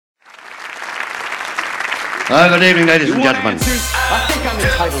Good evening, ladies and gentlemen. I think I'm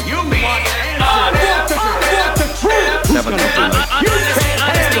entitled. You want answers? Want the truth? Who's gonna do it? You can't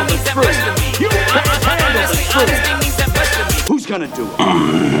handle the truth. You can't handle the truth. Who's gonna do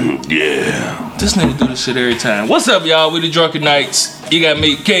it? Yeah. This nigga do this shit every time. What's up, y'all? We the Drunken Knights. You got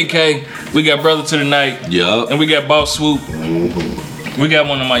me, KK. We got Brother to the Night. Yup. And we got Boss Swoop. We got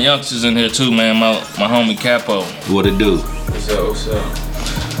one of my youngsters in here too, man. My homie Capo. What it do? What's up?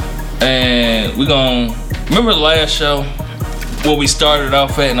 And we gon' remember the last show where we started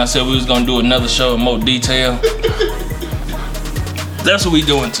off at, and I said we was gonna do another show in more detail. That's what we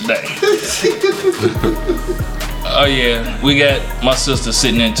doing today. Oh yeah, we got my sister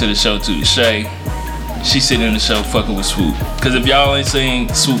sitting into the show too, Shay. She sitting in the show fucking with Swoop. Cause if y'all ain't seen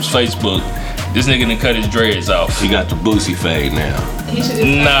Swoop's Facebook, this nigga done cut his dreads off. He got the boosie fade now. He should just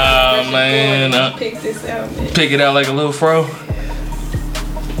Nah, man. pick this out, man. Pick it out like a little fro.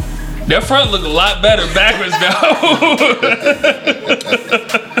 That front look a lot better backwards though.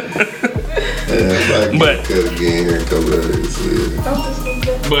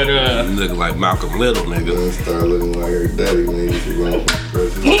 But You looking like Malcolm Little, nigga. Start looking like her daddy, man.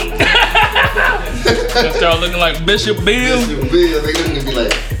 start looking like Bishop Bill. Bishop Bill, they gonna be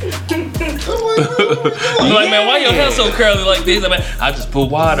like. I'm like, man, why your hair so curly like this? Like, man, I just put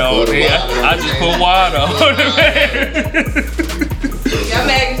water on it. I just put water on it, man. Y'all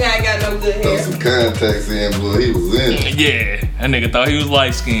mad because I ain't got no good Throw hair. some contacts in, boy. He was in it. Yeah, that nigga thought he was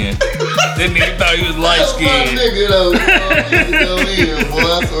light skinned. That nigga thought he was light That's my skinned. nigga, though. Go in, boy.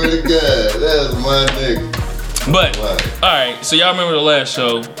 I swear to God. That's my nigga. But, alright, so y'all remember the last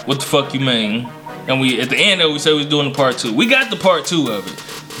show, What the Fuck You Mean? And we, at the end of it, we said we was doing the part 2. We got the part 2 of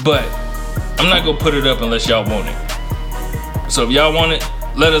it, but I'm not gonna put it up unless y'all want it. So if y'all want it,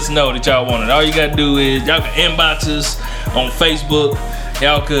 let us know that y'all want it. All you gotta do is, y'all can inbox us on Facebook.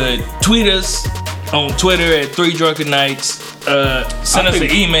 Y'all could tweet us on Twitter at 3 Drunken Nights. Send us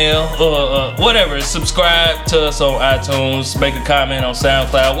an email or whatever. Subscribe to us on iTunes. Make a comment on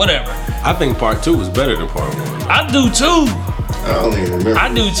SoundCloud. Whatever. I think part 2 was better than part 1. I do too. I don't even remember. I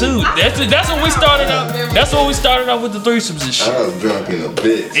do too. That's what we started off. That's what we started off with the threesomes and shit. I was drunk in a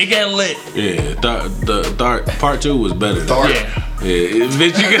bitch. It got lit. Yeah, the part 2 was better. Yeah,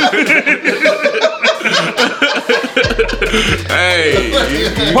 bitch, you got.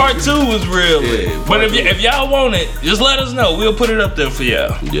 Hey, part 2 was real lit. Yeah, But if y'all want it, just let us know. We'll put it up there for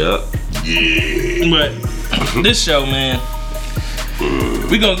y'all. Yep. But this show, man,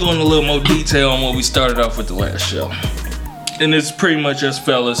 we gonna go in a little more detail on what we started off with the last show. And it's pretty much us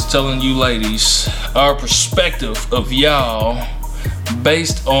fellas telling you ladies our perspective of y'all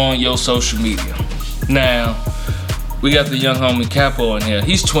based on your social media. Now, we got the young homie Capo in here.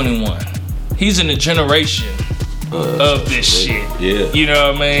 He's 21. He's in the generation of this shit. Yeah. You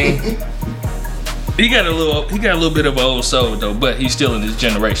know what I mean? He got a little bit of an old soul though, but he's still in this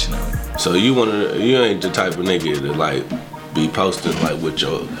generation of it. So you ain't the type of nigga to like be posting like with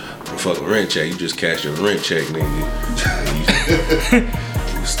your fucking rent check. You just cash your rent check, nigga.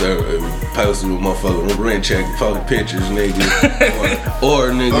 You start posting with motherfucking rent check, fucking pictures, nigga. Or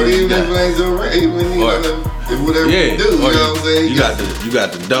nigga. Or even if it ain't your rent, even whatever you do, you know what I'm saying? You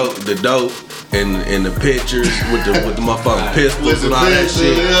got the dope and the pictures with the motherfucking pistols and all that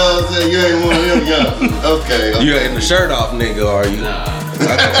shit. You know what I'm saying? You ain't one of them young. Okay. You ain't the shirt off nigga, are you? Nah.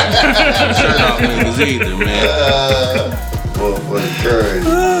 I don't the shirt off niggas either, man. Motherfucking crazy.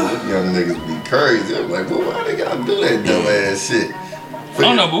 Those young niggas be crazy. I'm like, well, why they gotta do that dumb ass shit? I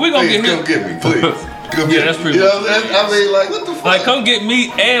don't know, but we gonna get him. Come get me, please. Yeah, that's pretty You know much what I'm saying? I mean, like, what the fuck? Like, come get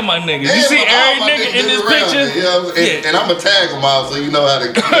me and my niggas. You And see all every my nigga in niggas this around picture? me, you know what I'm saying? Yeah. And I'm gonna tag them all so you know how to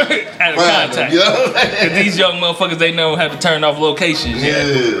Out of find contact. them. You know what I'm saying? Cause these young motherfuckers, they know how to turn off locations.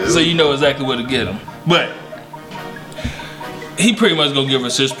 Yeah. So you know exactly where to get them. But he pretty much gonna give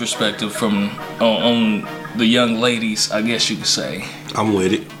us his perspective from on the young ladies, I guess you could say. I'm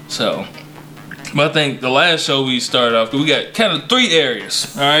with it. So, but I think the last show we started off, we got kind of 3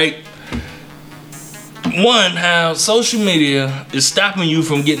 areas, all right? One, how social media is stopping you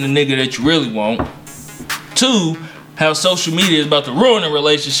from getting the nigga that you really want. 2, how social media is about to ruin a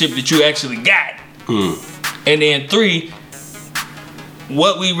relationship that you actually got. And then 3,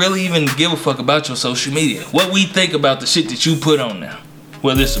 what we really even give a fuck about your social media. What we think about the shit that you put on there.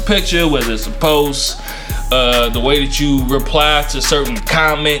 Whether it's a picture, whether it's a post, the way that you reply to certain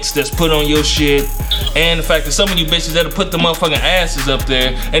comments that's put on your shit, and the fact that some of you bitches that'll put the motherfucking asses up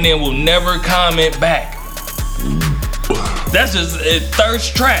there and then will never comment back. That's just a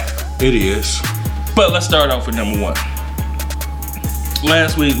thirst trap. It is. But let's start off with number 1.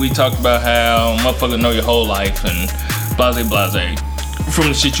 Last week we talked about how motherfuckers know your whole life and blase blase from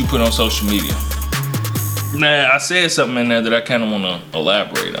the shit you put on social media. Nah, I said something in there that I kind of want to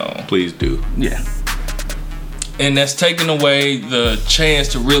elaborate on. Please do. Yeah. And that's taking away the chance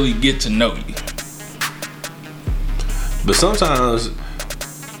to really get to know you. But sometimes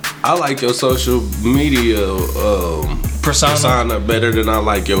I like your social media persona better than I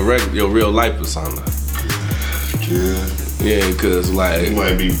like your real life persona. Yeah. Yeah, cause like You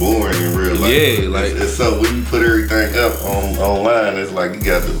might be boring in real life. Yeah, like- it's so when you put everything up online, it's like you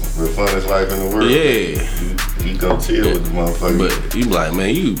got the funnest life in the world. yeah. You go chill with the motherfucker. But you like,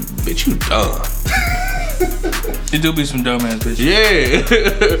 man, you dumb. It do be some dumb ass bitches. Yeah.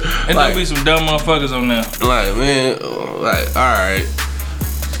 And like, there be some dumb motherfuckers on there. like, man, like, all right.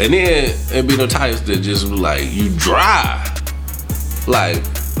 And then it be no types that just like you dry. Like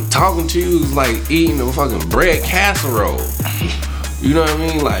talking to you is like eating a fucking bread casserole. You know what I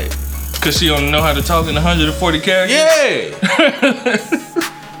mean? Like, Cause she don't know how to talk in 140 characters. yeah.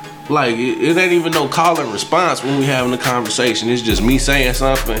 Like it ain't even no call and response when we having a conversation. It's just me saying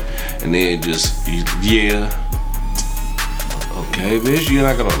something and then just yeah. Okay, bitch, you're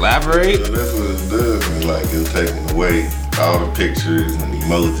not gonna elaborate? So that's what it does. And like it's taking away all the pictures and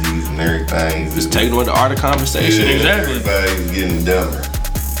emojis and everything. Just taking away the art of conversation. Yeah, Exactly. Everybody's getting dumber.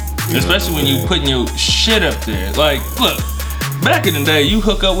 Especially when you putting your shit up there. Like, look, back in the day, you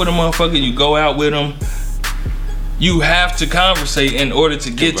hook up with a motherfucker, you go out with them. You have to conversate in order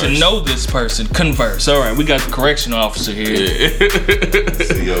to get to Converse. know this person. Converse. All right, we got the correction officer here.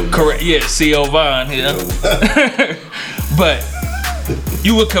 Correct. Yeah, C.O. Vaughn here. But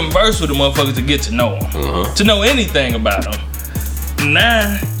you would converse with a motherfucker to get to know him, to know anything about him.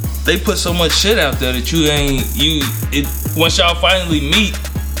 Nah, they put so much shit out there that once y'all finally meet,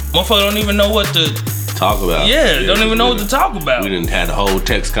 motherfucker don't even know what to. Talk about. Don't even know what to talk about. We didn't have the whole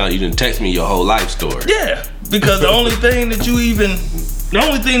text you didn't text me your whole life story. Yeah, because the only thing that you even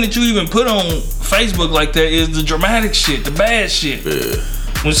put on Facebook like that is the dramatic shit, the bad shit. Yeah.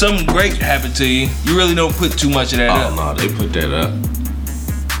 When something great happened to you, you really don't put too much of that Oh up. no, they put that up.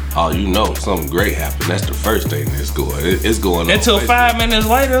 Oh, you know, something great happened. That's the first thing that's going. It's going on. Until Facebook. 5 minutes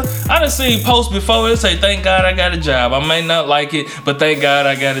later, I done seen posts before that say, "Thank God I got a job. I may not like it, but thank God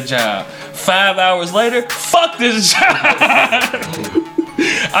I got a job." 5 hours later, fuck this job.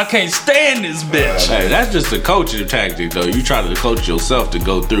 I can't stand this bitch. Hey, that's just a coaching tactic though. You try to coach yourself to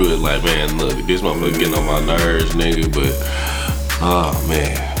go through it. Like, man, look, this motherfucker getting on my nerves, nigga. But oh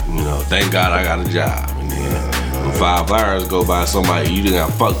man, you know, thank God I got a job. And then when 5 hours go by, somebody you done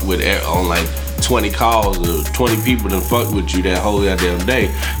got fucked with on like 20 calls or 20 people done fucked with you that whole goddamn day.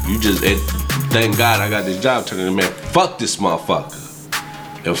 You just thank God I got this job. Turning to man, fuck this motherfucker.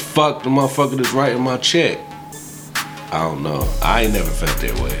 And fuck the motherfucker that's writing my check. I don't know. I ain't never felt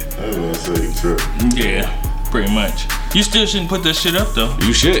that way. I was gonna say true. Yeah, pretty much. You still shouldn't put that shit up though.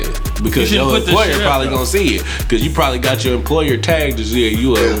 You should, because You shouldn't your put this employer shit up, probably though. gonna see it. Because you probably got your employer tagged as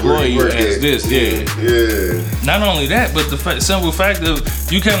you an employee. You asked this, yeah. Yeah. Not only that, but the simple fact of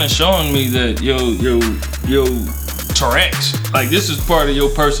you kind of showing me that your Tourette's, like this is part of your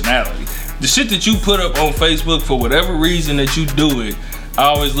personality. The shit that you put up on Facebook for whatever reason that you do it, I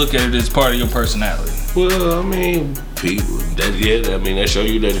always look at it as part of your personality. Well, I mean, people. That show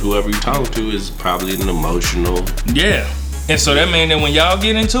you that whoever you talk to is probably an emotional. Yeah. And so that means that when y'all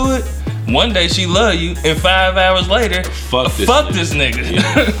get into it, one day she love you, and 5 hours later, Fuck this nigga.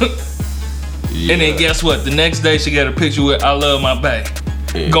 Yeah. And then guess what? The next day she got a picture with "I love my bae."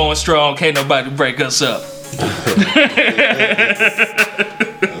 Yeah. Going strong, can't nobody break us up. That's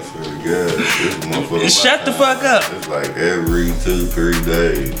really good. This motherfucker Shut the fuck up. It's like every 2-3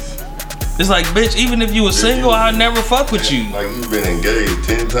 days. It's like, bitch, even if you were single, I'd never fuck with you. Like you've been engaged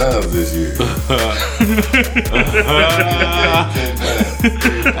 10 times this year.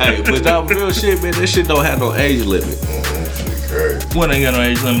 Hey, but that real shit, man. That shit don't have no age limit. That shit crazy. What ain't got no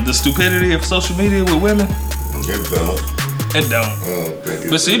age limit? The stupidity of social media with women? It don't. It don't. I don't think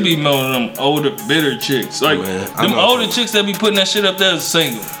But see, it be more of them older, bitter chicks. Like, Man, I them know older some- chicks that be putting that shit up there is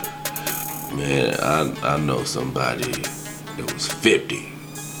single. Man, I know somebody that was 50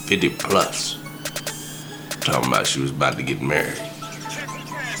 plus, talking about she was about to get married,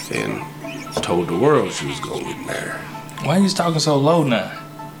 and told the world she was gonna get married, Why you talking so low now?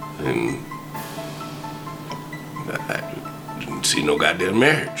 and I didn't see no goddamn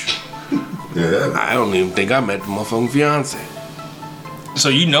marriage. Yeah. I don't even think I met the motherfucking fiance. So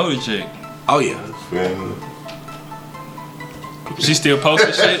you know the chick. Oh yeah, Man. She still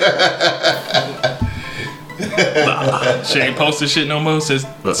posting shit? She ain't posted shit no more since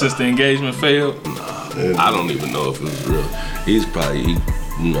the engagement failed. I don't even know if it was real. He's probably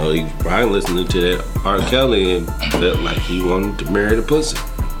listening to that R. Kelly and felt like he wanted to marry the pussy.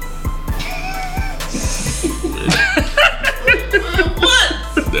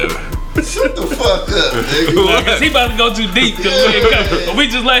 Shut the fuck up, nigga. Cause he about to go too deep. Cause we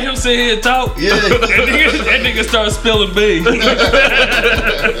just let him sit here and talk. Yeah. that nigga start spilling beans.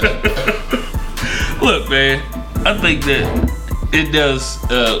 Look, man, I think that it does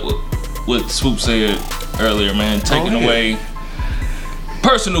what Swoop said earlier, man, taking away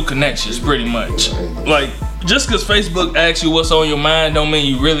personal connections, pretty much. Like, just cause Facebook asks you what's on your mind, don't mean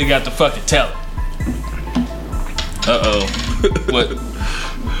you really got to fucking tell it. What?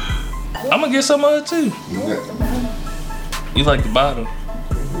 I'm gonna get some of it too. You like the bottle?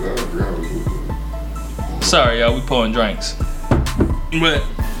 Sorry, y'all, we pouring drinks. But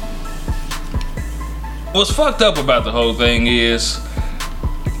what's fucked up about the whole thing is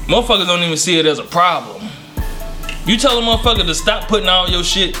motherfuckers don't even see it as a problem. You tell a motherfucker to stop putting all your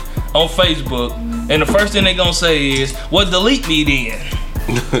shit on Facebook, and the first thing they gonna say is, well, delete me then.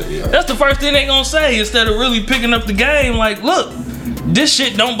 That's the first thing they gonna say, instead of really picking up the game. Like, look, this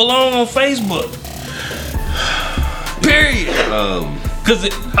shit don't belong on Facebook. Period. Cause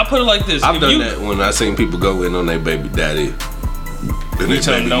I put it like this. I've done that when I seen people go in on their baby daddy. You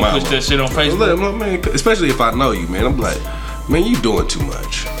tell them don't push that shit on Facebook. Look, man, especially if I know you, man. I'm like, man, you doing too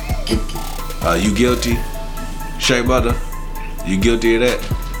much. You guilty? Shea Butter, you guilty of that?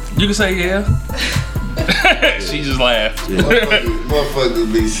 You can say yeah. She just laughed. Yeah.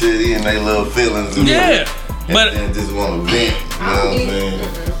 Motherfuckers be shitty and they love feelings. Yeah, but and just want to vent. You know what I'm saying?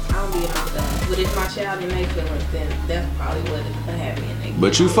 I don't be about that. But if my child in their feelings, then that's probably what it happen in their.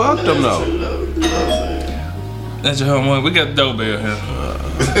 But you fucked them though. That's your homework. We got the doorbell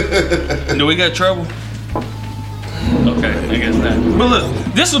here. Do we got trouble? Okay, I guess not. But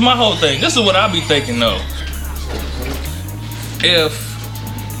look, this is my whole thing. This is what I be thinking though.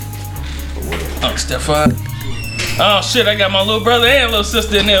 Stefan. Oh shit, I got my little brother and little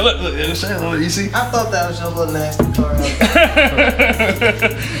sister in there. Look, you see? I thought that was your little nasty car.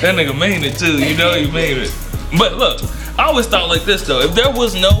 That nigga mean it too, you know he mean it. But look, I always thought like this though, if there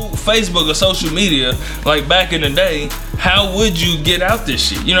was no Facebook or social media, like back in the day, how would you get out this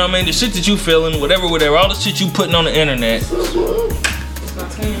shit? You know what I mean? The shit that you feeling, whatever, all the shit you putting on the internet.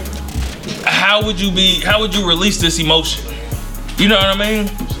 How would you release this emotion? You know what I mean?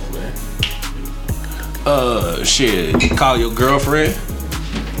 Shit, you call your girlfriend.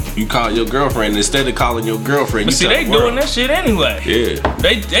 You call your girlfriend instead of calling your girlfriend. But you see, they doing that shit anyway. Yeah.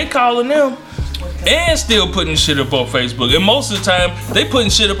 They calling them and still putting shit up on Facebook. And most of the time, they putting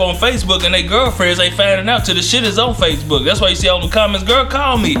shit up on Facebook and their girlfriends ain't finding out till the shit is on Facebook. That's why you see all the comments, girl,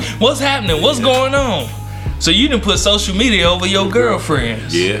 call me. What's happening? What's going on? So you done put social media over your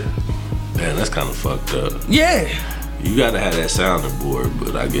girlfriends. Yeah. Man, that's kind of fucked up. Yeah. You gotta have that sounding board,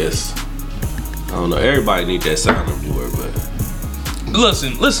 but I guess, I don't know, everybody need that sounding board, but.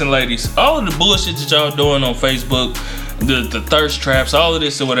 Listen, ladies. All of the bullshit that y'all doing on Facebook, the thirst traps, all of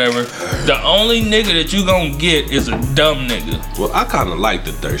this or whatever, the only nigga that you gonna get is a dumb nigga. Well, I kind of like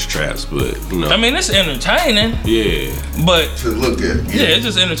the thirst traps, but, you know. I mean, it's entertaining. Yeah. But To look at. yeah, it's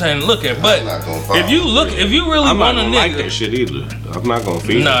just entertaining to look at. But I'm not gonna follow if you really I'm not want a gonna like that nigga, shit either. I'm not gonna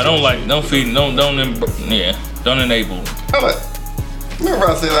feed nah, it. don't feed, don't enable. I'm like, remember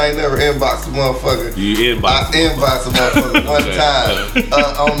I said I ain't never inboxed a motherfucker? You inbox. I inboxed a motherfucker one time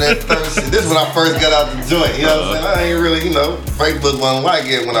on that Thursday. This is when I first got out the joint. You know what I'm saying? I ain't really, Facebook wasn't like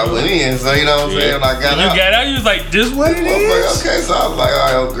it when I went in. So, you know what I'm saying? When I got You out. got out, you was like, this what it is? Okay, so I was like, all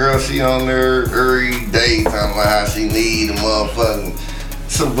right, old girl, she on there every day talking about how she need a motherfucking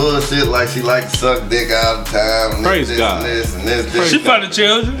some bullshit like she like to suck dick all the time. And Praise this, God. And this and this. She for the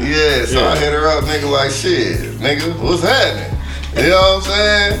children. Yeah, so I hit her up, nigga, like, shit, nigga, what's happening? You know what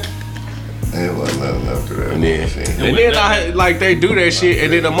I'm saying? It wasn't nothing after that. And then I like they do that shit,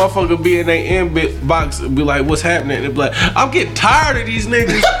 and then the motherfucker be in their inbox, be like, "What's happening?" And be like, "I'm getting tired of these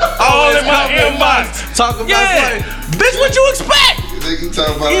niggas All in my inbox. talking about Yeah. like, bitch, what you expect?" Nigga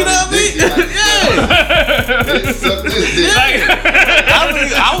talking about You know what I mean? Bitch, suck this dick.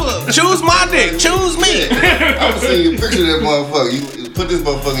 I will choose my dick, choose me. I'm seeing you picture that motherfucker. You put this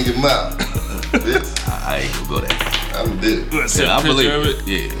motherfucker in your mouth. Bitch, I ain't gonna go there. I did it. Yeah, I believe it.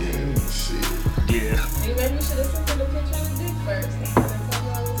 Yeah. Yeah, shit. Yeah. Maybe you should have sent her the picture of the dick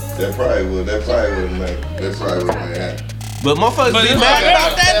first. That probably would have made happened. But motherfuckers But be it's mad like,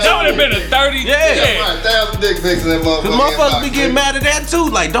 about that that would have too. been a 30. Yeah. Right, 1,000 dick pics in that motherfucker. Cause motherfuckers be inbox, getting nigga. mad at that too.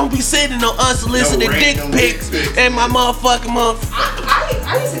 Like, don't be sending no unsolicited No dick random pics dick pics. and my motherfucking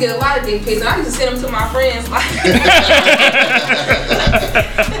I used to get a lot of dick pics. I used to send them to my friends. Like,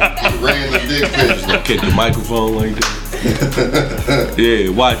 Random dick pics. Kick the microphone like that. Yeah,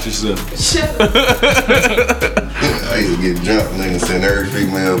 watch yourself. shut up. I used to get drunk, nigga, send every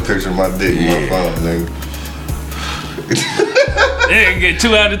female a picture of my dick in my phone, nigga. Yeah, get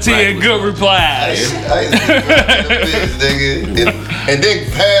 2 out of 10 good replies. I used to be the bitch, nigga. And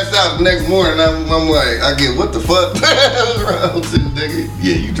then pass out the next morning. I'm like, I get, what the fuck? What's wrong with you, nigga?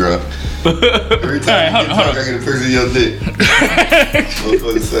 Yeah, you drunk. Every time you get drunk, I get a picture of your dick.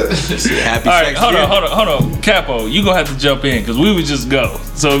 Happy All right, sex. hold on. Capo, you gonna have to jump in because we would just go.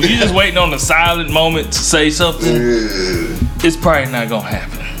 So if you just waiting on a silent moment to say something, it's probably not gonna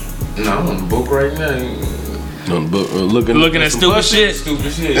happen. No, I'm on the book right now. Looking at stupid shit.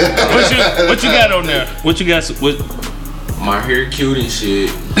 Stupid shit. What you got on there? What you got? What? My hair cute and shit.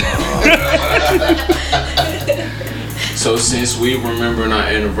 So since we remembering our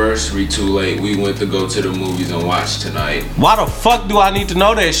anniversary too late, we went to go to the movies and watch tonight. Why the fuck do I need to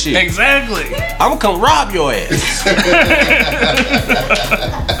know that shit? Exactly. I'm gonna come rob your ass.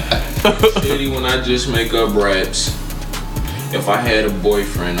 Shitty when I just make up raps. If I had a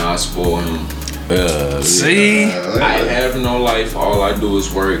boyfriend, I'd spoil him. See? I have no life. All I do is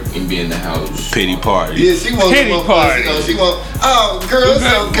work and be in the house. Pity party. Yeah, she wants Pity more party. pussy. She want, oh, girl, it's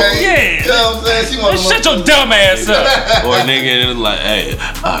okay. Yeah. You know what I'm saying? She wants Shut your dumb ass up. Or a nigga like, hey,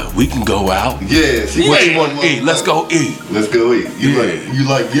 we can go out. Yeah, she What wants you want to eat? Let's go eat. Let's go eat. You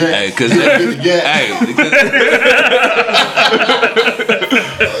like yeah? Hey, cause hey,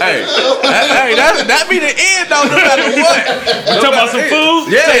 that be the end though, no matter what. Talking about some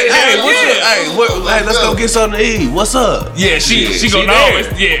food? Yeah, Say, hey, let's go get something to eat. What's up? Yeah, she gonna there. always,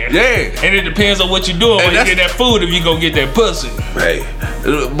 yeah. Yeah. And it depends on what you doing when you that's- get that food, if you gonna get that pussy. Hey,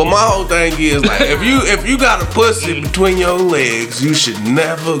 but my whole thing is like, if you got a pussy between your legs, you should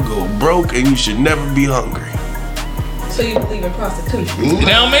never go broke and you should never be hungry. So you believe in prostitution?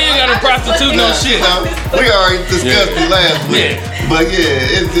 Now, man, you got a prostitute no shit. We already discussed it last week. Yeah. But yeah,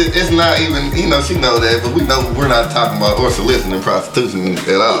 it's not even, she know that, but we know we're not talking about or soliciting prostitution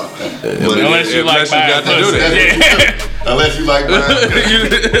at all. But Unless you like buying got to do pussy. that. Yeah. unless you like buying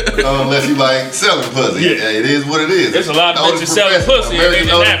pussy. Unless you like selling pussy. Yeah. It is what it is. There's a lot of bitches selling pussy in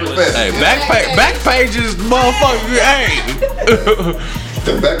Indianapolis. Hey, back pages, motherfucker. Hey.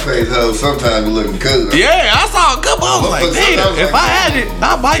 The back page hoes sometimes be looking good. Yeah, I saw a couple. I was like, damn, if I had it,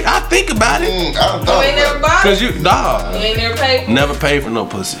 I think about it. I don't You ain't never bought? Cause You ain't never paid? never paid for no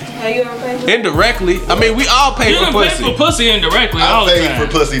pussy. How you ever paid? Indirectly, I mean, we all pay You for done pay pussy. for pussy indirectly all I the paid time.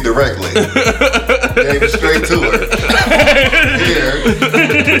 for pussy directly. Gave it straight to her. Here,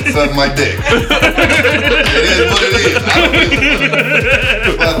 suck my dick. It is what it is. I don't give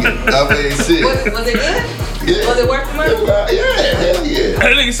a fuck. Fuck it. I mean, shit. Was it good? Yeah. Was it worth the money? Yeah, hell yeah.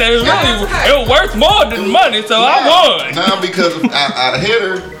 That nigga said it was worth more than money, so I won. Now because I hit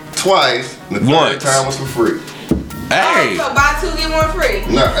her twice. The third Once. time was for free. Hey. So buy 2 get 1 free.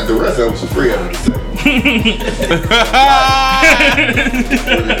 Nah, the rest of it was for free after the second.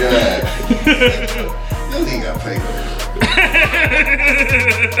 For the guy. You ain't got paid.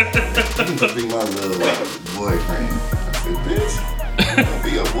 You must be my little boyfriend. I said, bitch, I'm gonna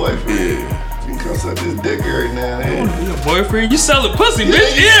be your boyfriend. You can come suck this dick every now and then. Your boyfriend, you selling pussy,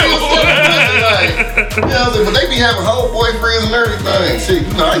 bitch. You Ew. know, but they be having whole boyfriends and everything. Shit,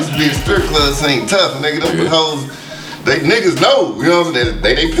 I used to be in strip club scene tough, nigga. Them hoes, they niggas know, you know what I'm saying?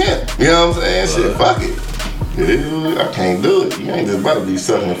 They pimp, you know what I'm saying? Shit, fuck it. Yeah, I can't do it. You ain't just about to be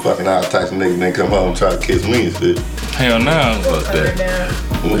sucking and fucking all types of niggas and then come home and try to kiss me and shit. Hell no. Fuck that.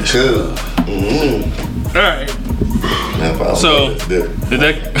 Cool. All right. So, did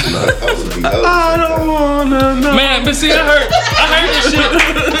that? I don't wanna know. Man, but see, I heard this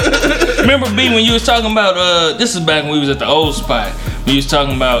shit. Remember, B, when you was talking about this is back when we was at the old spot. We was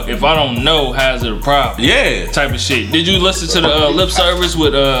talking about if I don't know, how's it a problem? Yeah. Type of shit. Did you listen to the lip service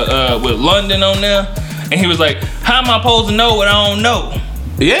with London on there? And he was like, "How am I supposed to know what I don't know?"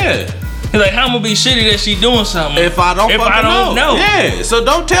 Yeah. He's like, "How am I gonna be shitty that she doing something If I don't know?" Yeah. So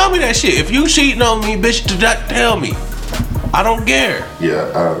don't tell me that shit. If you cheating on me, bitch, do not tell me. I don't care.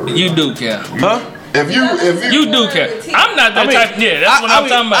 Yeah, You do care. Huh? If You do care. I'm not that type. Yeah, that's what I'm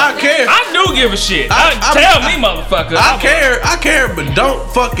talking about. I care. I do give a shit. I Tell me, motherfucker. I care, but don't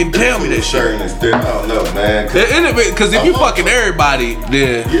fucking tell me that shit. I don't know, man. Because if you fucking everybody,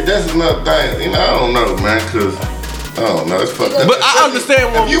 then. Yeah, that's another thing. I don't know, man, because I don't know. It's fucked up. But I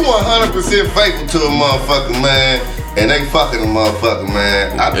understand If you 100% faithful to a motherfucker, man, and they fucking a motherfucker,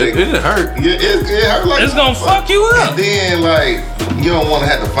 man, I think It hurt. Yeah, it hurt like It's gonna fuck you up. And then, like, you don't want to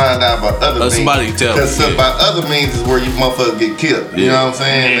have to find out about other means. Somebody tell me. Because by other means is where you motherfuckers get killed. You know what I'm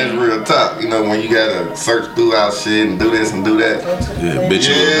saying? That's real talk. You know, when you gotta search through our shit and do this and do that. Yeah, bitch.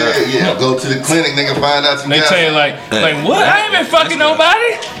 Yeah. Go to the clinic, nigga, find out you They got tell you like what? I ain't been fucking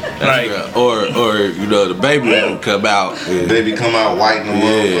nobody. Like, or the baby will come out. Baby come out white and the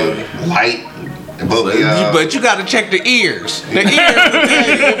Yeah. motherfucker. White. But you gotta check the ears. The ears will tell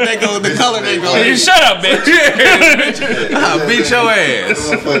you if they go the color they go. Hey, shut up, bitch. I'll beat your ass.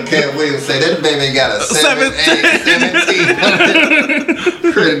 Motherfucker Cat Williams say that baby got a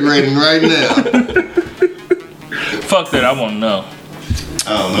 17 credit rating right now. Fuck that, I wanna know. I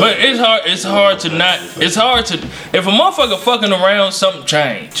don't know. But it's hard to not, if a motherfucker fucking around, something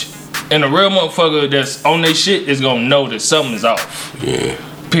change. And a real motherfucker that's on their shit is gonna know that something is off. Yeah.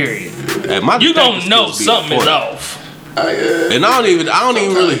 Period. And You gonna know something is off. And I don't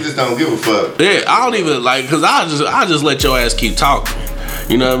even really just don't give a fuck. Yeah, I don't even like, cause I just let your ass keep talking.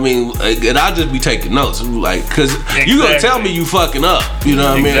 You know what I mean? Like, and I just be taking notes, like, cause you gonna tell me you fucking up. You know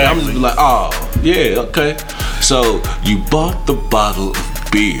what I mean? I'm just be like, oh yeah, okay. So you bought the bottle of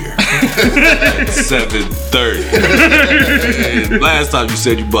beer at 7:30. And last time you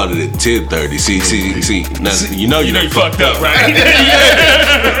said you bought it at 10:30. See. Now, you know you fucked up, right?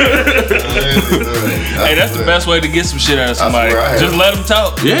 Hey, that's the best way to get some shit out of somebody. Just let them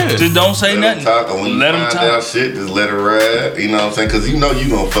talk. Yeah. Just don't say nothing. Let them talk. Out shit, just let it ride. You know what I'm saying? Because you know you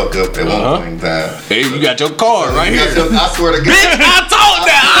gonna fuck up at one point in time. Hey, you got your card right here. I swear to God. Bitch, I told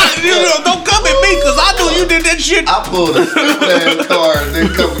that. Don't come at me because I knew you did that shit. I pulled a stupid ass card a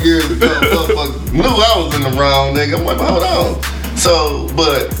couple years ago. Motherfucker knew I was in the wrong, nigga. I'm like, hold on. So,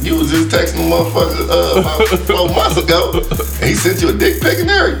 but you was just texting the motherfucker about 4 months ago, and he sent you a dick pic and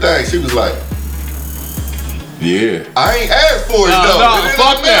everything. She was like, yeah. I ain't asked for it though. No,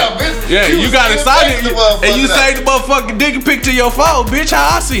 fuck that. Bitch. Yeah, you got excited and you saved the motherfucking dick pic to your phone, bitch.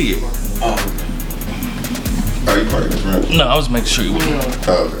 How I see it? Are you parking this right? No, I was making sure you were.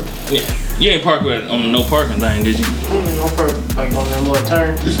 Oh, okay. Yeah. You ain't parked on the no parking thing, did you? No park, like on that little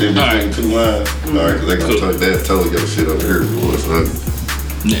turn. You see between 2 lines? Alright, cause they gonna tell that totally your shit over here, boy. So.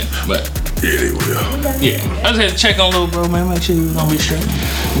 Yeah, but Yeah, they will. yeah, I just had to check on little bro, man, make sure he was gonna be straight.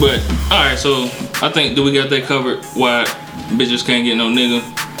 But alright, so I think we got that covered. Why bitches can't get no nigga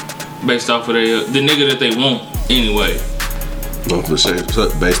based off of the nigga that they want anyway.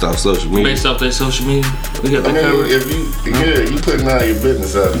 Based off social media. Based off their social media, we got that I mean, covered. if you putting all your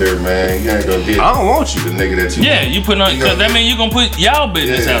business out there, man, you ain't gonna get. I don't want you. The nigga that you. Yeah, you put on, cause that mean you gonna put y'all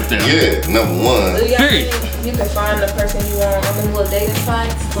business out there. Yeah, number one. Do y'all Period. think you can find the person you want on them little dating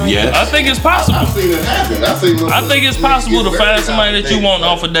sites? Like, Yes. I think it's possible. I've seen it happen. I think it's possible to find somebody that you want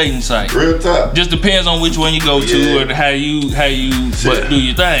off a dating site. Real top. Just depends on which one you go to or how you do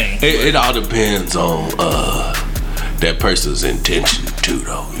your thing. It all depends on that person's intention too,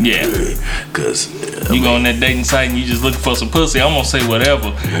 though. Yeah. Cause You go on that dating site and you just looking for some pussy. I'm gonna say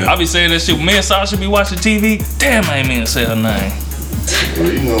whatever. I be saying that shit. When me and Sasha be watching TV. Damn, I ain't mean to say her name.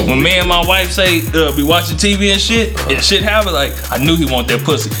 When me and my wife say be watching TV and shit happen, like I knew he want that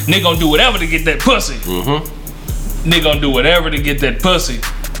pussy. Nigga gonna do whatever to get that pussy. Nigga gonna do whatever to get that pussy.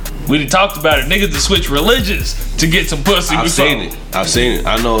 We done talked about it. Niggas to switch religions to get some pussy. I've seen it. I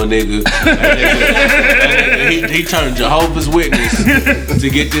know a nigga. He turned Jehovah's Witness to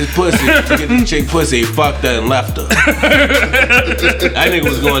get this pussy, to get this chick pussy. He fucked her and left her. That nigga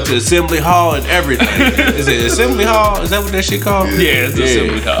was going to Assembly Hall and everything. Is it Assembly Hall? Is that what that shit called? Yeah, it's the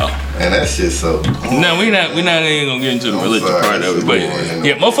Assembly Hall. And that shit so. No, we not even gonna get into the religion part of it. But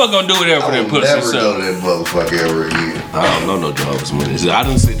yeah, motherfucker gonna do whatever for I that will pussy. never So go to that motherfucker ever again. I don't know no Jehovah's Witnesses. I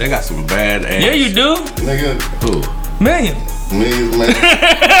done see they got some bad ass. yeah, you do. Nigga, Who? Million. millions, man.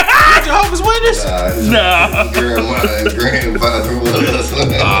 Jehovah's Witness? Nah. Grandma and grandfather was.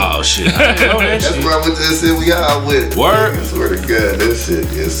 Oh shit! I didn't know that That's shit. why with that shit we all with. Word. I swear to God, that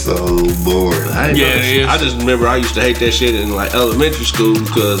shit is so boring. I didn't know Yeah, that it shit. is. I just remember I used to hate that shit in like elementary school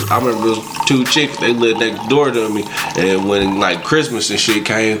because I remember those 2 chicks, they lived next door to me, and when like Christmas and shit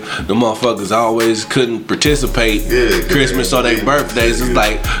came, the motherfuckers always couldn't participate. Yeah, Christmas or their birthdays. It's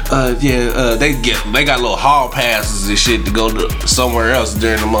like, they got little hall passes and shit to go to somewhere else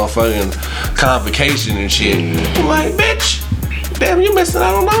during the motherfucking convocation and shit. I'm like, bitch, damn, you missing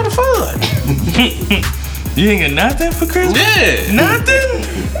out on all the fun. You ain't get nothing for Christmas? Yeah. Nothing?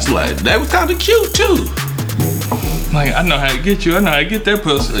 It's like, that was kind of cute too. Like, I know how to get you. I know how to get that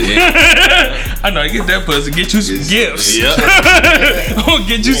pussy. Yeah. I know how to get that pussy. Get you some gifts. Yep. I'm gonna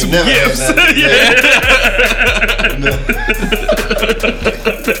get you some never had gifts.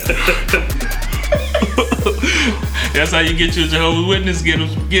 That's how you get you a Jehovah's Witness. Get them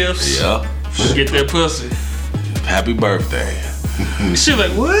some gifts. Yeah. Get that pussy. Happy birthday. She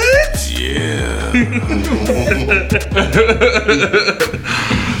like, what? Yeah.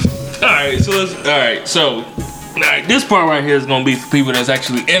 Alright, so this part right here is gonna be for people that's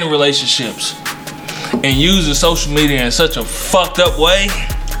actually in relationships and using social media in such a fucked up way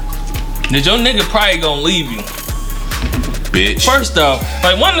that your nigga probably gonna leave you. Bitch. First off,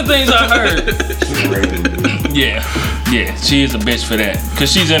 like one of the things I heard. Yeah, she is a bitch for that.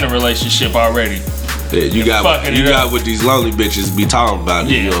 Cause she's in a relationship already. Yeah, you got what these lonely bitches be talking about.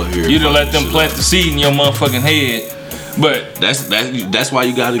 Yeah, you done let them plant the seed in your motherfucking head. But that's why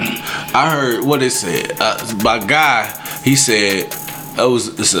you gotta. I heard what it said. My guy, he said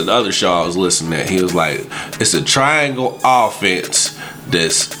it's another show I was listening at. He was like, it's a triangle offense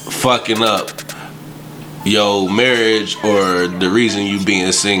that's fucking up your marriage or the reason you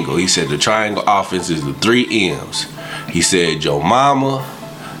being single. He said the triangle offense is the 3 M's. He said your mama,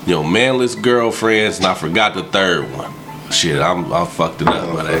 your manless girlfriends, and I forgot the third one. Shit, I'm fucked it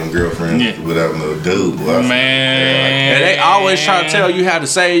up by that. Girlfriend without no dude, boy. Man. And they always try to tell you how to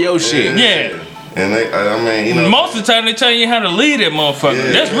say your shit. Yeah. And I mean, you know, most of the time they tell you how to lead that motherfucker.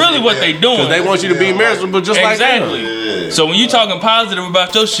 Yeah, that's really what they doing. Because they want you to be miserable just like them. Exactly. So when you talking positive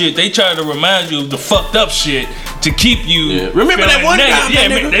about your shit, they try to remind you of the fucked up shit to keep you. Remember that one negative.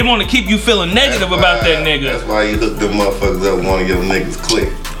 time, Yeah, they want to keep you feeling negative about that nigga. That's why you hook them motherfuckers up and want to get them niggas click.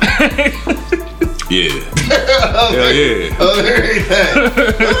 Yeah. Hell yeah.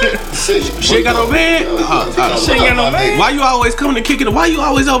 She ain't got no bed? She ain't got no bed? Why you always coming to kick it? Why you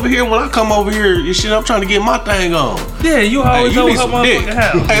always over here when I come over here? You shit, I'm trying to get my thing on. Yeah, you always over her dick. motherfucking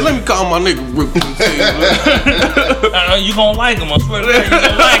house. Hey, let me call my nigga real quick. You gonna like him, I swear to God, you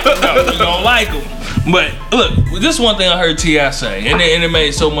gonna like him. No, you gonna like him. But look, this one thing I heard T.I. say, and it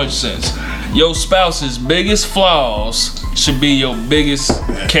made so much sense. Your spouse's biggest flaws should be your biggest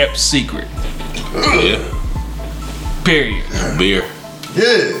kept secret. Yeah. Period. Beer.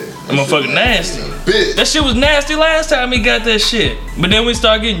 Yeah. That motherfucking nasty. Bitch. That shit was nasty last time he got that shit. But then we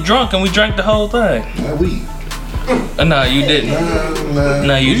started getting drunk and we drank the whole thing. Nah, we. Nah, you didn't.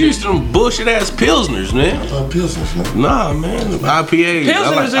 Nah, You you used them bullshit ass pilsners, man. Pilsners, man. Nah, man. IPAs.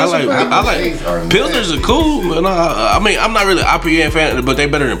 Pilsners I like Pilsners are cool, but I mean, I'm not really an IPA fan, but they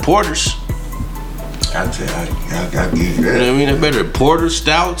better than porters. I tell you, I gotta give you You know that. what I mean? They're better than porters,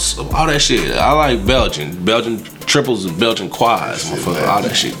 stouts, all that shit. I like Belgian triples and Belgian quads, motherfucker, all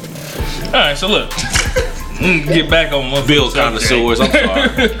that shit. Alright, so look. Get back on my Bill connoisseurs, I'm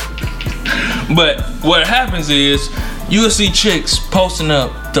sorry. But what happens is you'll see chicks posting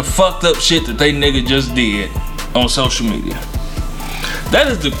up the fucked up shit that they nigga just did on social media. That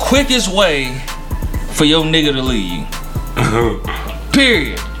is the quickest way for your nigga to leave you.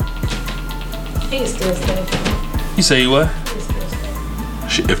 Period. He can still stay. You say what?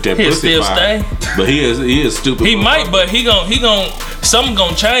 If that He'll pussy still fine. stay. But he is stupid. He might, but he gon' something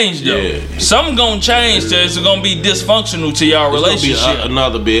gonna change though. Yeah. Something gonna change that's gonna be dysfunctional to y'all It's gonna relationship. be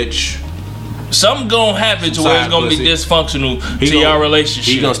another bitch. Something gonna happen to where it's gonna be dysfunctional to y'all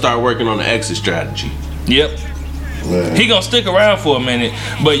relationship. He gonna start working on the exit strategy. Yep. Man. He gonna stick around for a minute,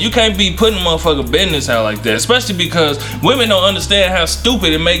 but you can't be putting motherfucker business out like that, especially because women don't understand how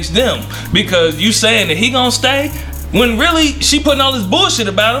stupid it makes them. Because you saying that he gonna stay, when really she putting all this bullshit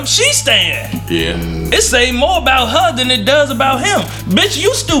about him, she staying. Yeah. It say more about her than it does about him. Bitch,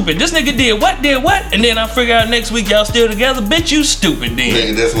 you stupid. This nigga did what, and then I figure out next week y'all still together. Bitch, you stupid then.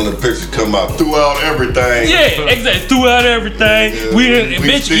 Nigga, that's when the pictures come out throughout everything. Yeah, exactly. Throughout everything, Yeah, we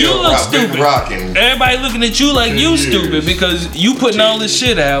bitch, still you look been stupid. rocking. Everybody looking at you like you years. stupid because you putting all this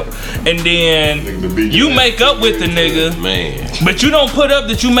shit out, and then Nigga, the you BS. make up with the nigga, Man. but you don't put up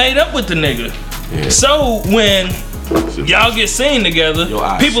that you made up with the nigga. Yeah. So when y'all get seen together, Your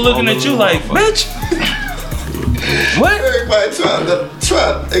eyes people looking at you swollen like, motherfucker. bitch, what? Everybody trying,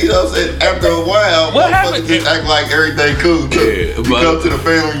 you know what I'm saying? After a while, What motherfuckers happened? just act like everything cool. Too. Yeah, you but- go to the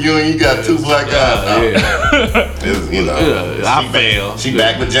family reunion, you got 2 black guys. now. Yeah. It's, you know, I fail. she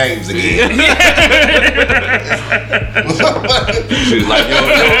back with James again. She's like,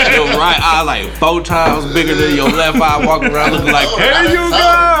 your right eye like 4 times bigger than your left eye, walking around looking like, hey, you We done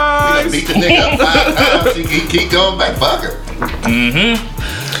guys. beat the nigga up 5 times. She keep going back, fuck her.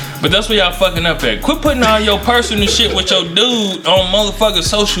 But that's where y'all fucking up at. Quit putting all your personal shit with your dude on motherfucking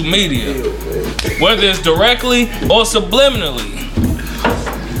social media. Whether it's directly or subliminally.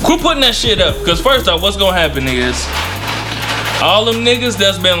 Quit putting that shit up. Cause first off, what's gonna happen is all them niggas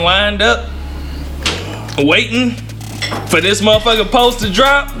that's been lined up waiting for this motherfucking post to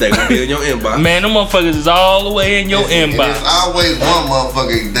drop, They gonna be in your inbox. man, them motherfuckers is all the way in your And inbox. it's always one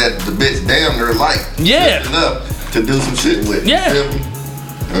motherfucker that the bitch damn near like. Yeah. Enough to do some shit with. Yeah. You feel me?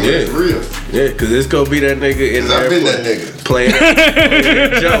 I mean, it's real. Yeah, cause it's gonna be that nigga in 'Cause I've there been that nigga. playing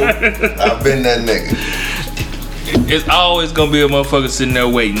that joke. I've been that nigga. It's always gonna be a motherfucker sitting there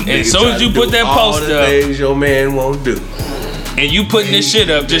waiting. And as Nigga soon try as you to put do that all post the up, things your man won't do. and you putting this shit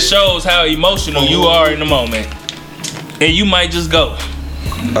up just shows how emotional you are in the moment. And you might just go.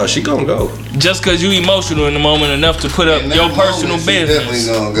 Oh, she gonna go. Just cause you emotional in the moment enough to put up In that your moment, personal she business.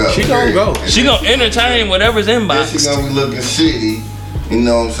 definitely gonna go. She gonna go. And She then gonna entertain whatever's Then she inbox. gonna be looking shitty. You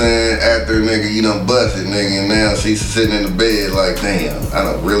know what I'm saying? After nigga, you done busted, nigga, and now she's sitting in the bed like, damn, I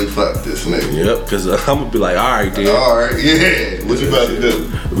done really fucked this nigga. Yep, cause I'm gonna be like, all right, dude. All right, yeah. What you about to do?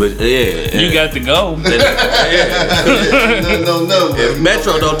 But yeah, You got to go. No. If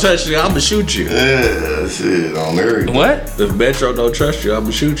Metro don't touch you, I'ma shoot you. Yeah, shit, on everything. What? If Metro don't trust you,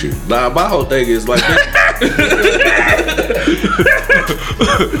 I'ma shoot you. Nah, my whole thing is like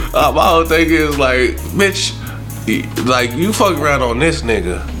my whole thing is like, bitch, like you fuck around on this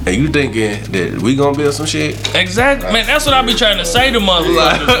nigga and you thinking that we gonna build some shit? Exactly, man. That's what I be trying to say to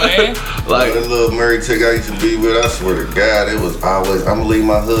motherfuckers, man. Like that little married chick I used to be with, I swear to God, it was always, I'm gonna leave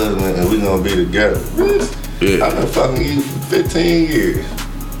my husband and we gonna be together. Bitch, Yeah. I've been fucking you for 15 years.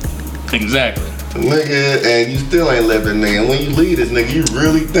 Exactly. Nigga, and you still ain't left that nigga. And when you leave this nigga, you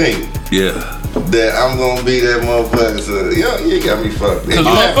really think Yeah. that I'm gonna be that motherfucker. So, you got me fucked. And you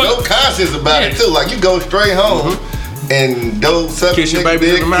have no conscience about it too. Like you go straight home and go suck Kiss your nigga baby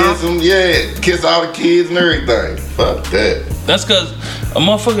in dick, the mouth? kiss him, kiss all the kids and everything. Fuck that. That's cause a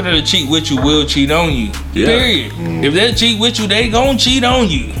motherfucker that'll cheat with you will cheat on you. Yeah. Period. If they cheat with you, they gon' cheat on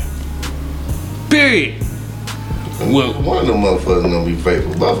you. Period. Well, One of them motherfuckers gonna be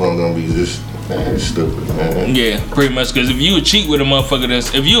faithful. Both of them gonna be just stupid, man. yeah, pretty much. Cause if you would cheat with a motherfucker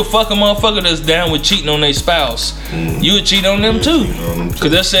if you would fuck a motherfucker that's down with cheating on their spouse, you would cheat on them too.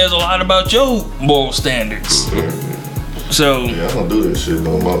 Cause that says a lot about your moral standards. So Yeah, I don't do that shit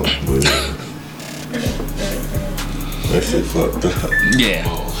no more. But that shit fucked up. yeah,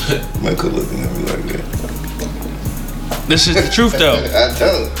 Man, quit looking at me like that. this is the truth though. I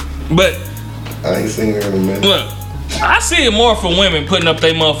don't. But I ain't seen her in a minute. look, I see it more from women putting up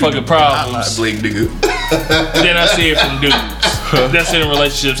their motherfucking problems Blake nigga. than I see it from dudes. That's in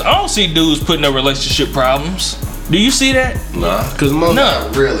relationships. I don't see dudes putting up relationship problems. Do you see that? Nah, cause most No.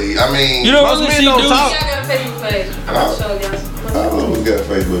 Not really. I mean, You don't Most really men see don't dudes. talk. I got a Facebook page. I'm gonna show y'all some. I always got a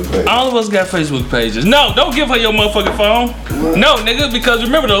Facebook page. All of us got Facebook pages. No, don't give her your motherfucking phone. No, nigga, because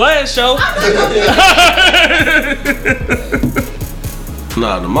remember the last show.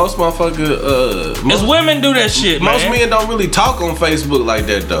 Nah, the most motherfucker It's most, women do that shit, most man. men don't really talk on Facebook like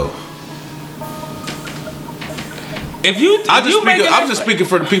that though. If you, I'm just speaking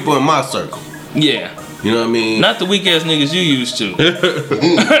for the people in my circle. yeah, You know what I mean? not the weak ass niggas you used to. I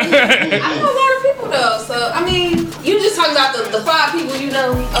know a lot of people though, so I mean, you just talking about the 5 people you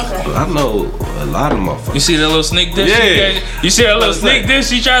know. Okay. I know a lot of motherfuckers. You see that little sneak dish? Yeah. You see that little sneak dish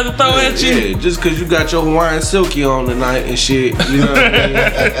she tried to throw at you? Yeah, just cause you got your Hawaiian silky on tonight and shit, you know what I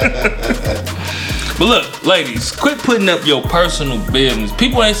mean? But look, ladies, quit putting up your personal business.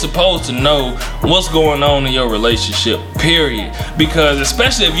 People ain't supposed to know what's going on in your relationship, period. Because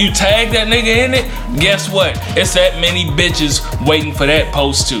especially if you tag that nigga in it, guess what? It's that many bitches waiting for that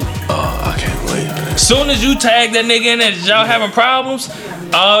post too. Oh, I can't wait. Soon as you tag that nigga in it, y'all having problems,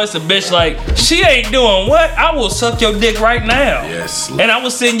 oh, it's a bitch like, she ain't doing what? I will suck your dick right now. Yes, And I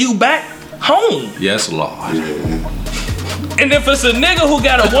will send you back home. yes, Lord. And if it's a nigga who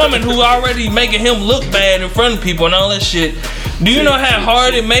got a woman who already making him look bad in front of people and all that shit, do you know how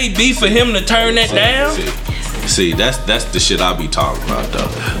hard it may be for him to turn that down? See, that's the shit I be talking about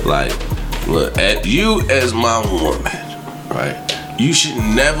though. Like, look, at you as my woman, right? You should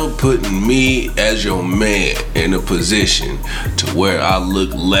never put me as your man in a position to where I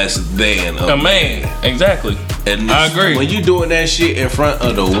look less than A man, exactly. And I agree. When you doing that shit in front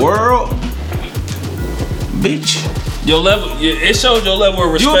of the world, bitch, Your level, it shows your level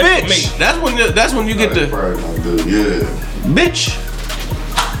of you a respect bitch. for me. That's when you get the Probably gonna do, yeah. bitch.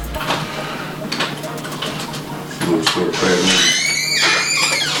 Little short fat nigga.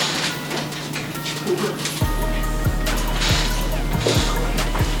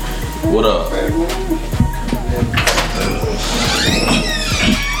 What up?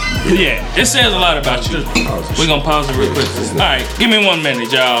 Yeah, it says a lot about you. We're gonna pause it real quick. Alright, give me 1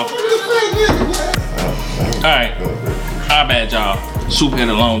 minute, y'all. Alright. Our bad, y'all. Soup had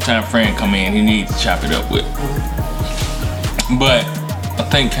a long time friend come in he needs to chop it up with. But I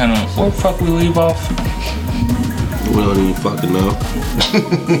think kinda where the fuck we leave off? We don't even fucking know.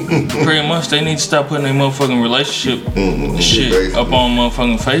 Pretty much they need to stop putting their motherfucking relationship shit up on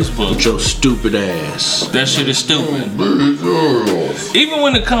motherfucking Facebook. With your stupid ass. That shit is stupid. Even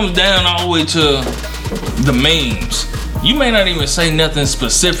when it comes down all the way to the memes, you may not even say nothing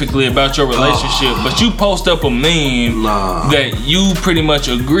specifically about your relationship, but you post up a meme that you pretty much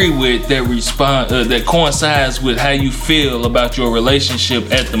agree with that coincides with how you feel about your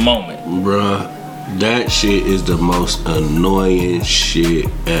relationship at the moment. Bruh, That shit is the most annoying shit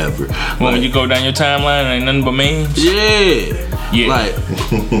ever. When you go down your timeline and ain't nothing but memes. Yeah. Like,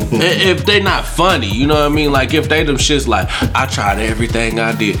 if they not funny, you know what I mean? Like, if they them shits like, I tried everything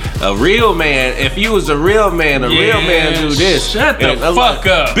I did. A real man, if you was a real man, real man do this. Shut the fuck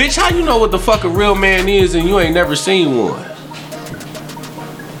up. Bitch, how you know what the fuck a real man is and you ain't never seen one?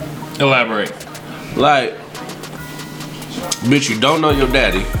 Elaborate. Like, bitch, you don't know your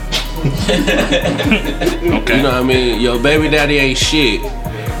daddy. Okay. You know what I mean? Your baby daddy ain't shit.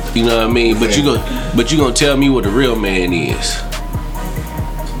 You know what I mean? But you gonna tell me what a real man is.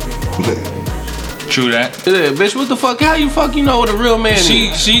 True that. Yeah, bitch, what the fuck? How you know what a real man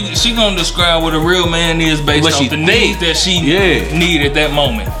is? She gonna describe what a real man is based What off she the think. need that she Yeah. need at that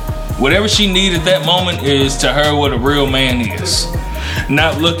moment. Whatever she need at that moment is to her what a real man is.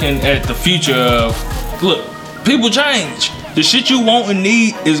 Not looking at the future of, look, people change. The shit you want and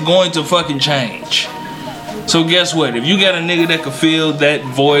need is going to fucking change. So guess what? If you got a nigga that can fill that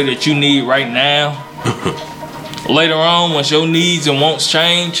void that you need right now, later on, once your needs and wants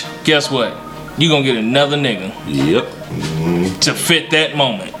change, guess what? You gonna get another nigga Yep. to fit that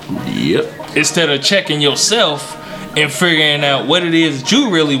moment. Yep. Instead of checking yourself and figuring out what it is that you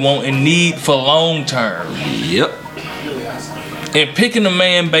really want and need for long term. Yep. And picking a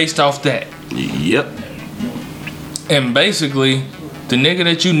man based off that. Yep. And basically, the nigga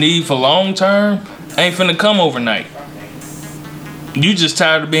that you need for long term ain't finna come overnight. You just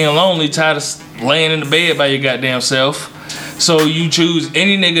tired of being lonely, tired of laying in the bed by your goddamn self. So you choose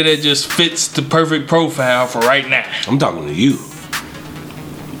any nigga that just fits the perfect profile for right now. I'm talking to you.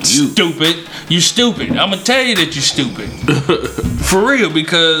 Stupid. You stupid. I'ma tell you that you stupid. For real,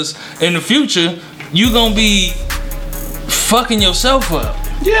 because in the future, you gonna be fucking yourself up.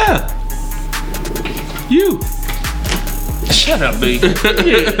 Yeah. You. Shut up, B. This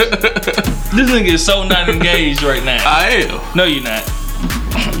nigga is so not engaged right now. I am. No, you're not.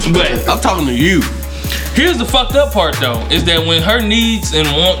 But I'm talking to you. here's the fucked up part though, is that when her needs and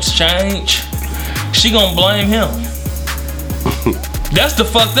wants change, she gonna blame him. That's the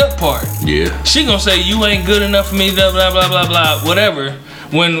fucked up part. Yeah. She gonna say you ain't good enough for me, blah blah blah blah blah, whatever.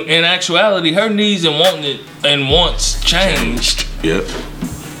 When in actuality, her needs and wants changed. Yep.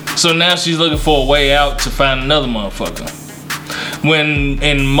 So now she's looking for a way out to find another motherfucker. When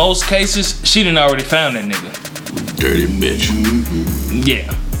in most cases, she done already found that nigga. Dirty bitch.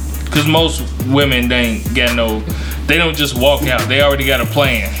 Yeah. Cause most women they don't just walk out. They already got a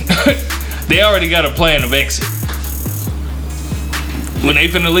plan. They already got a plan of exit. When they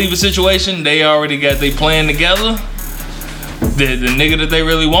finna leave a situation, they already got their plan together. The nigga that they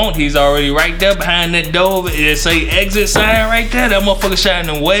really want, he's already right there behind that door. It say exit sign right there. That motherfucker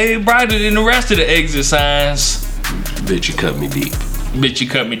shining way brighter than the rest of the exit signs. Bitch, you cut me deep. Bitch, you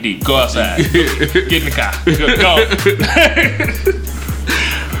cut me deep. Go outside. Get in the car. Go.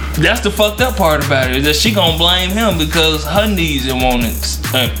 That's the fucked up part about it, is that she gonna blame him because her needs and wants.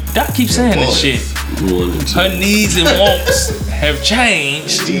 I keep saying this shit. Her needs and wants have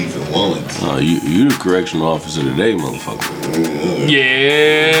changed. Needs and wants. Oh, you the correctional officer today, motherfucker.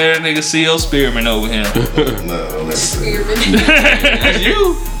 Yeah, nigga C.O. Spearman over here. No, let's say That's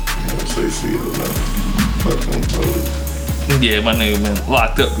you. CEO. No. Fuck them police. Yeah, my nigga been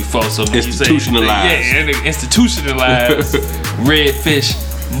locked up before, so when Institutionalized. You say, yeah, that nigga institutionalized. Red fish,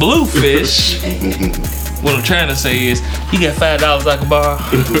 blue fish. What I'm trying to say is, you got $5 I can borrow.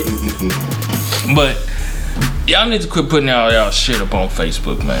 But y'all need to quit putting all y'all shit up on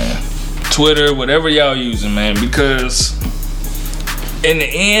Facebook, man. Twitter, whatever y'all using, man, because in the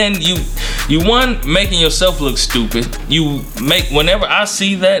end, you making yourself look stupid. Whenever I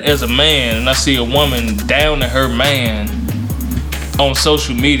see that as a man and I see a woman down to her man on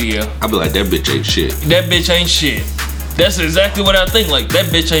social media, I be like, that bitch ain't shit. that bitch ain't shit. That's exactly what I think. Like, that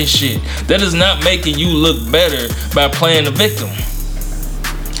bitch ain't shit. That is not making you look better by playing the victim.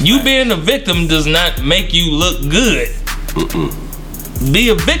 You being a victim does not make you look good. Be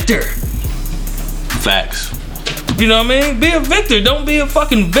a victor. Facts. You know what I mean? Be a victor. Don't be a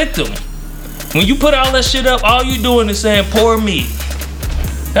fucking victim. When you put all that shit up, all you doing is saying, poor me.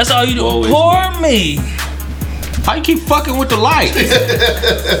 That's all you do. Always Poor me. How you keep fucking with the light?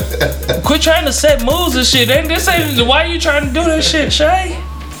 Quit trying to set moves and shit. Why you trying to do that shit, Shay?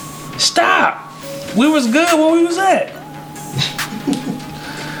 Stop. We was good where we was at.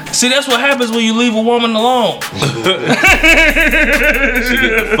 See, that's what happens when you leave a woman alone. She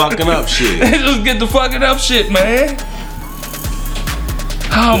get the fucking up shit. Just get the fucking up shit, man.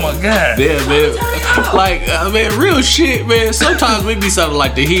 Oh my God. Yeah, man. Like, man, real shit, man. Sometimes we be something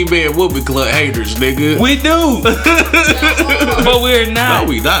like the He-Man Whooping Club haters, nigga. We do. But we're not. No,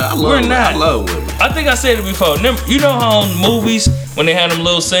 we not. I love We're women. not. I love women. I think I said it before. You know how in movies when they have them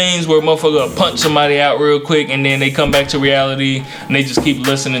little scenes where a motherfucker will punch somebody out real quick and then they come back to reality and they just keep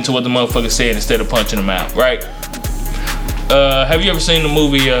listening to what the motherfucker said instead of punching them out, right? Have you ever seen the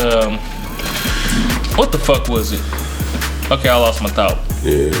movie? What the fuck was it? Okay, I lost my thought.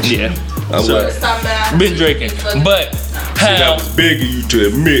 Yeah. I'm So, like, Stop that. been drinking, but I how? was begging you to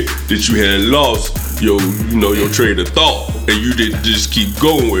admit that you had lost your train of thought, and you didn't just keep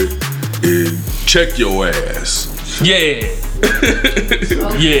going and check your ass. Yeah.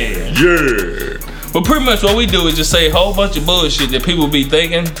 Yeah. Yeah. But pretty much what we do is just say a whole bunch of bullshit that people be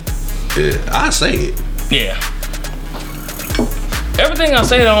thinking. Yeah, I say it. Yeah. Everything I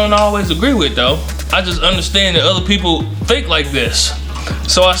say I don't always agree with though. I just understand that other people think like this.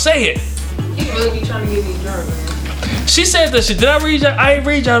 So I say it. You really be trying to get me drunk, man. She said that shit. Did I read y'all? I ain't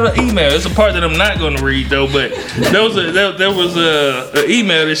read y'all the email. It's a part that I'm not gonna read though, but there was a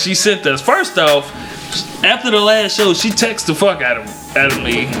email that she sent us. First off, after the last show, she texted the fuck out of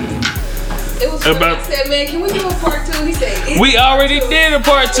me. It was when I said, man, can we do a part 2? He said, We already did a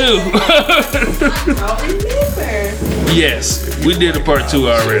part 2. I don't remember. Yes, we did a part 2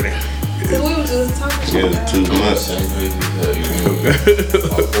 already. Cause we were just talking shit about 2 months.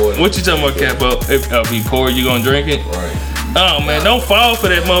 What you talking about, Capo? If he pour, you gonna drink it? Right. Oh man, don't fall for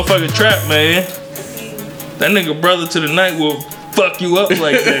that motherfucking trap, man. That nigga brother to the night will fuck you up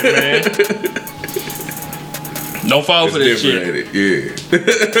like that, man. Don't fall for that It's shit. different, ain't it?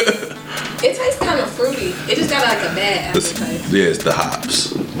 Yeah. It tastes kind of fruity. It just got like a bad aftertaste. Yeah, it's the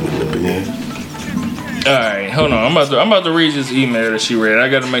hops. All right, hold on. I'm about to read this email that she read. I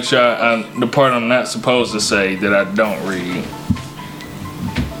got to make sure the part I'm not supposed to say that I don't read.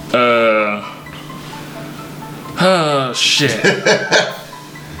 Oh shit.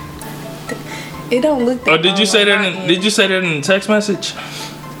 It don't look that. Oh, did you say that? Did you say that in the text message?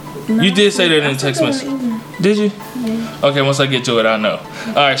 No, You did say that in I the said text that in message. the email. Did you? Yeah. Okay, once I get to it, I know.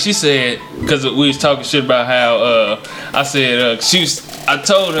 All right, she said, because we was talking shit about how I said I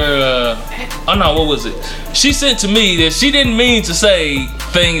told her oh no, what was it? She sent to me that she didn't mean to say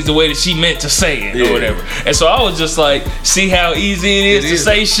things the way that she meant to say it or whatever. And so I was just like, see how easy it is to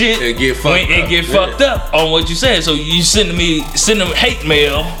say shit and get fucked up. up on what you said. So you sending hate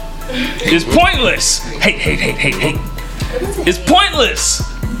mail is pointless. Hate. It's pointless.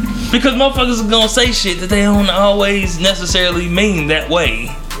 Because motherfuckers are gonna say shit that they don't always necessarily mean that way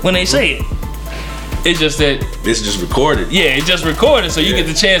when they say it. It's just that It's just recorded. yeah, it's just recorded, so you get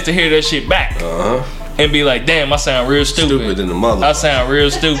the chance to hear that shit back and be like, damn, I sound real stupid. Stupid in the mother. I sound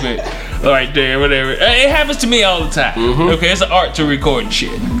real stupid right there, whatever. It happens to me all the time. Okay, it's an art to recording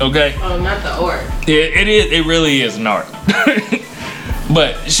shit. Okay. Oh, not the art. Yeah, it is. It really is an art.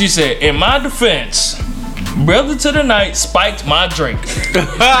 But she said, in my defense, brother to the night spiked my drink.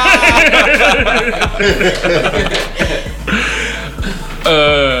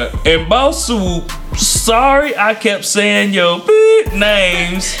 And Boss Swoop, sorry I kept saying your beep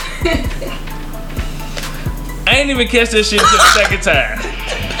names. I ain't even catch that shit until the second time.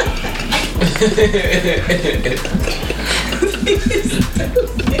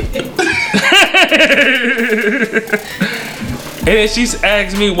 And then she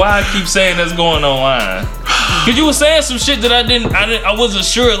asked me why I keep saying that's going online. Cause you were saying some shit that I wasn't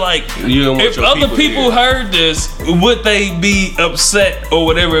sure. Like, You don't want if your other people people to heard this, would they be upset or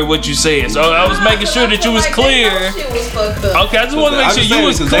whatever what you said? So I was making sure that you was clear. Shit was fucked up. Okay, I just wanted to make sure you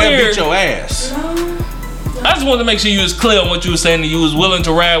was They clear. beat your ass. I just wanted to make sure you was clear on what you was saying and you was willing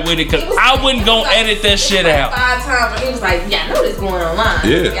to ride with it. Cause I wasn't gonna edit that shit out. 5 times, and he was like, "Yeah, I know this going online."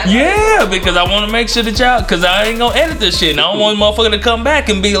 Yeah. Yeah, because I want to make sure that y'all, because I ain't gonna edit this shit. And I don't want motherfucker to come back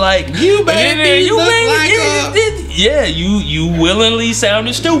and be like, You baby, you look ain't- like yeah, you willingly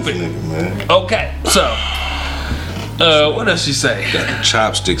sounded stupid. Okay, so, what else she say? Got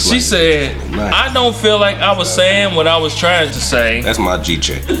chopsticks. She like said, Nice. I don't feel like I was saying what I was trying to say. That's my G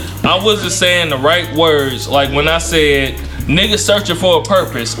check. I wasn't saying the right words. Like when I said, niggas searching for a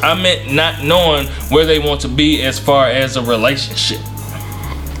purpose, I meant not knowing where they want to be as far as a relationship.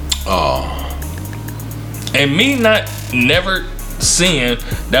 Oh. And me never seeing,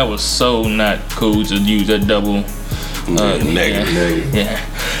 that was so not cool to use that double. Negative. Yeah.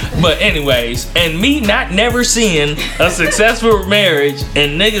 But anyways, and me never seeing a successful marriage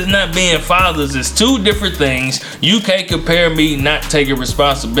and niggas not being fathers is two different things. You can't compare me not taking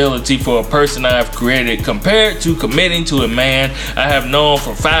responsibility for a person I have created compared to committing to a man I have known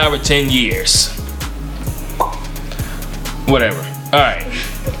for 5 or 10 years. Whatever. Alright.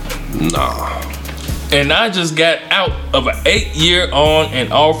 Nah. And I just got out of an 8-year on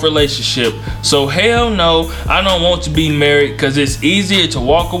and off relationship. So hell no, I don't want to be married because it's easier to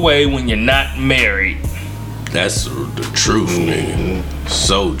walk away when you're not married. That's the truth, nigga.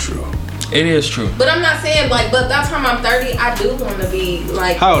 So true. It is true. But I'm not saying like, but by the time I'm 30, I do want to be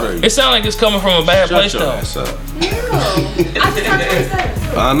like. How old are you? It sounds like it's coming from a bad place Shut your though. ass up. No, I just turned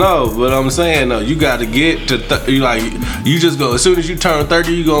 27. I know, but I'm saying though, you got to get to you just go as soon as you turn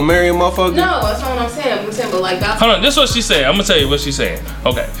 30, you gonna marry a motherfucker. No, that's not what I'm saying. I'm saying, but like that's. Hold on, this is what she said. I'm gonna tell you what she said.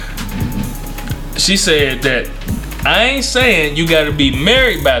 Okay. She said that I ain't saying you gotta be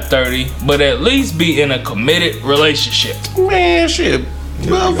married by 30, but at least be in a committed relationship. Man, shit.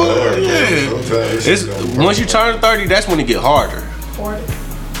 Motherfucker, yeah. It's once you turn 30, that's when it get harder. 40.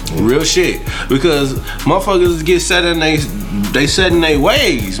 Real shit. Because motherfuckers get set in they set in their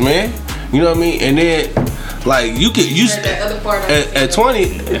ways, man. You know what I mean? And then like you That other part at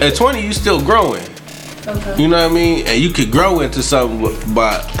 20 you still growing. Okay. You know what I mean? And you could grow into something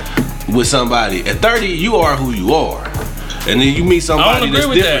with somebody. At 30, you are who you are. And then you meet I somebody don't that's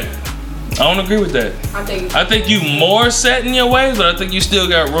agree with different. that. I don't agree with that. I think you more set in your ways, but I think you still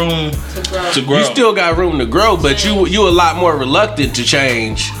got room to grow. You still got room to grow, but you a lot more reluctant to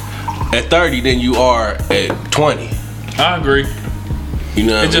change at 30 than you are at 20. I agree. You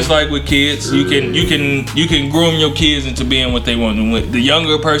know, It's just like with kids, you can groom your kids into being what they want. And the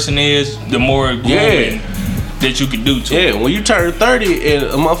younger a person is, the more grooming that you can do to them. Yeah, when you turn 30 and a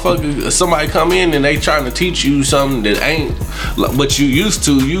motherfucker, somebody come in and they trying to teach you something that ain't what you used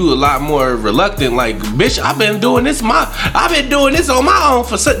to, you a lot more reluctant. Like, bitch, I've been doing this on my own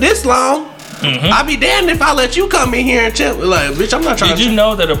for this long. Mm-hmm. I'll be damned if I let you come in here and chill. Like, bitch, I'm not trying. Did you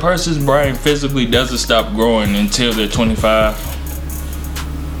know that a person's brain physically doesn't stop growing until they're 25?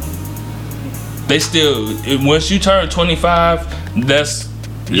 They still, once you turn 25, that's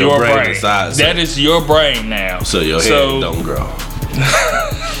your brain. Decides that is your brain now. So your head don't grow.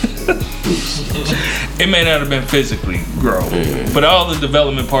 It may not have been physically grow, but all the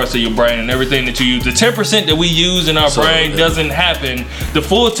development parts of your brain and everything that you use, the 10% that we use in our brain doesn't happen. The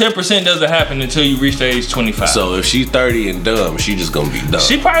full 10% doesn't happen until you reach the age 25. So if she's 30 and dumb, she just gonna be dumb.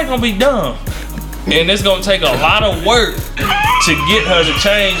 She probably gonna be dumb. And it's gonna take a lot of work to get her to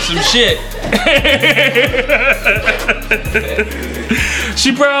change some shit.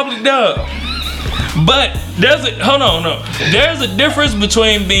 She probably dumb. But there's a difference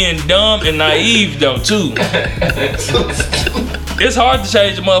between being dumb and naive though too. It's hard to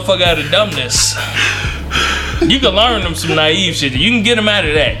change a motherfucker out of dumbness. You can learn them some naive shit. You can get them out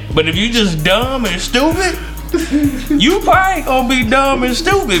of that. But if you just dumb and stupid, you probably gonna be dumb and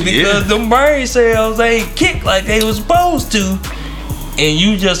stupid because them brain cells ain't kicked like they was supposed to, and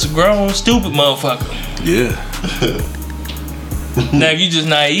you just a grown stupid motherfucker. Yeah. Now if you just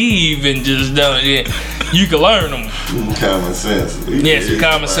naive and just dumb, you can learn them. Common sense. Yeah, some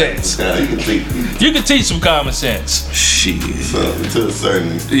common sense. You can teach some common sense. Shit. To a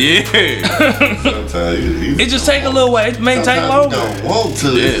certain extent. Yeah. Sometimes It just take a little way. It may take sometimes longer. you don't want to.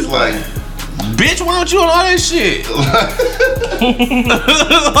 It's like, Bitch, why don't you on all that shit?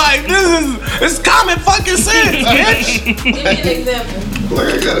 Like, it's common fucking sense, bitch. Give me an example.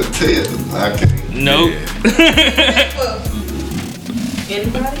 like I gotta tell you, I can't. Nope.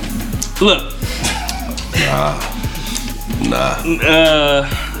 Anybody? Look. Nah.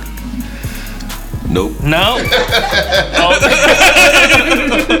 Nope. No.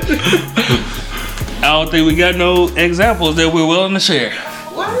 I don't think we got no examples that we're willing to share.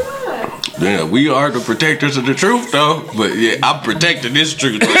 Why not? Yeah, we are the protectors of the truth, though. But yeah, I'm protecting this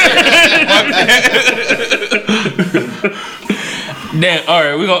truth. Damn, all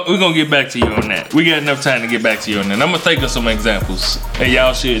right, we're gonna get back to you on that. We got enough time to get back to you on that. I'm gonna think of some examples, and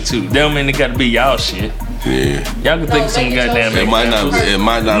y'all should too. That don't mean it gotta be y'all shit. Yeah. Y'all can think of some goddamn It might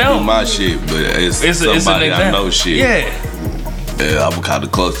not No. be my shit, but it's It's an somebody example. I know shit. Yeah. I'm kind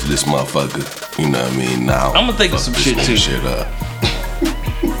of close to this motherfucker. You know what I mean? Now I'm gonna think of some shit too. Shit up.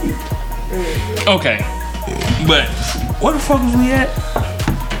 Okay. But where the fuck was we at?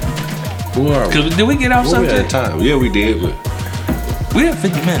 Where are we? Cause did we get off Where we at subject? time? Yeah, we did, but We had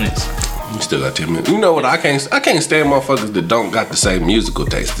 50 minutes. we still got 10 minutes. You know what? I can't stand motherfuckers that don't got the same musical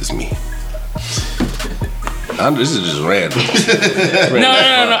taste as me. This is just random. No.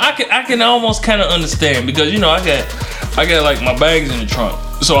 I can almost kind of understand because you know I got like my bags in the trunk,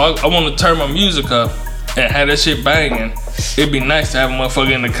 so I want to turn my music up and have that shit banging. It'd be nice to have a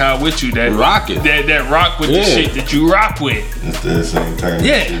motherfucker in the car with you that Rock it. that rock with the shit that you rock with. Instead of saying turn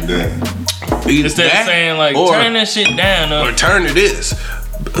Yeah. shit down. Instead of saying like turn that shit down. Or turn to this.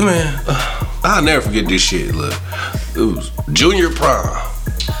 Man, I'll never forget this shit. Look, it was junior prom.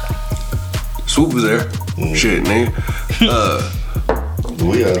 Swoop was there. Shit, nigga.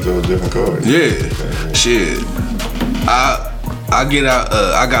 We all drove different cars. Yeah. Shit. I get out,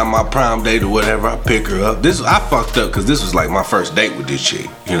 I got my prom date or whatever, I pick her up. I fucked up because this was like my first date with this chick,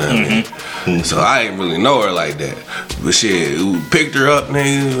 you know what I mean? So I didn't really know her like that. But shit, we picked her up,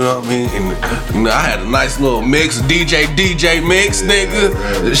 nigga, you know what I mean? And you know, I had a nice little mix, DJ mix, nigga.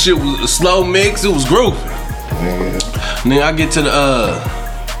 This shit was a slow mix, it was groovy. And then I get to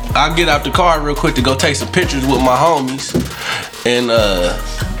I get out the car real quick to go take some pictures with my homies. And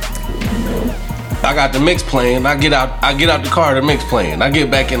I got the mix playing. I get out the car, the mix playing. I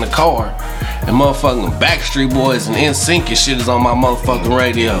get back in the car, and motherfucking Backstreet Boys and NSYNC and shit is on my motherfucking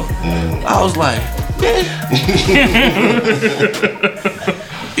radio. I was like, man.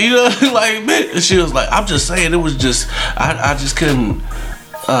 You know, like, man. She was like, I'm just saying, it was just, I just couldn't.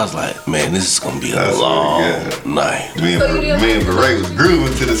 I was like, man, this is gonna be a long night. Me and Beret was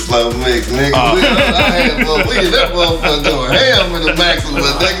grooving to the slow mix, nigga. We did that motherfucker going ham in the maximum,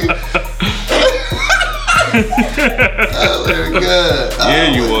 nigga. Oh my God. Yeah,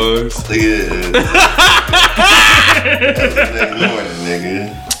 you was. Yeah. That's the next morning, nigga.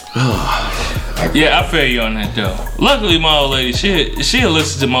 Yeah, I feel you on that though. Luckily, my old lady, she'll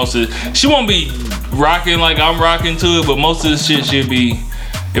listen to most of it. She won't be rocking like I'm rocking to it, but most of the shit she'll be.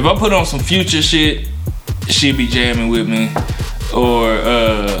 If I put on some Future shit, she'll be jamming with me. Or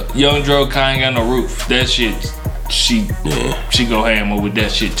Young Dro, I Ain't Got No Roof. That shit, she go hammer with that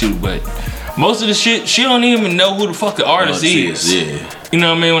shit too. But most of the shit, she don't even know who the fuck the artist is. Yeah. You know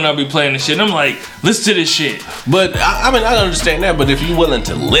what I mean? When I be playing this shit, I'm like, listen to this shit. But I mean, I understand that. But if you willing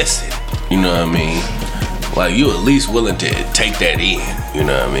to listen, you know what I mean? Like, you at least willing to take that in, you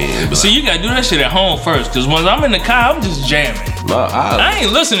know what I mean? But see, you gotta do that shit at home first, cause when I'm in the car, I'm just jamming. I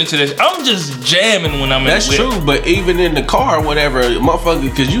ain't listening to this. I'm just jamming when I'm in the That's true, but even in the car or whatever, motherfucker,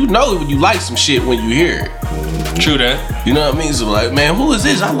 cause you know you like some shit when you hear it. True that. You know what I mean? So like, man, who is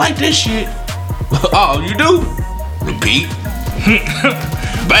this? I like this shit. Oh, you do? Repeat.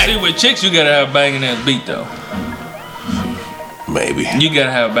 See, with chicks, you gotta have a banging ass beat though. Maybe. You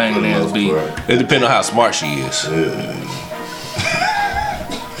gotta have a banging ass beat. It depends on how smart she is.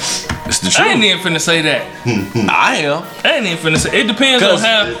 It's the truth. I ain't even finna say that. I am. I ain't even finna say. It depends on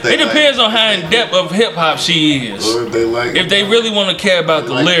how. It depends on how in depth of hip hop she is. Or if they really want to care about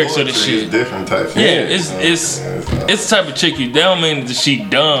the lyrics of the shit. Different types. Yeah, it's the type of chick you. That don't mean that she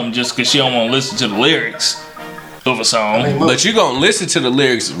dumb just cause she don't want to listen to the lyrics of a song. But you gonna listen to the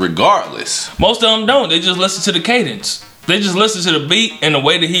lyrics regardless. Most of them don't. They just listen to the cadence. They just listen to the beat and the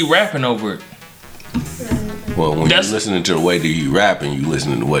way that he rapping over it. Well, when you're listening to the way that he rapping, you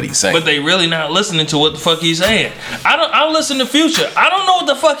listening to what he's saying. But they really not listening to what the fuck he's saying. I listen to Future. I don't know what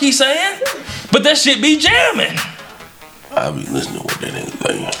the fuck he's saying, but that shit be jamming. I be listening to what that nigga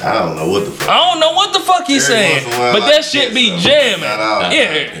saying. I don't know what the fuck. I don't know what the fuck he's saying, but that shit be jamming.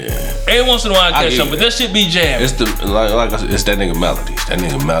 Yeah. Every once in a while I catch something, but that shit be jamming. It's like I said, it's that nigga melody. That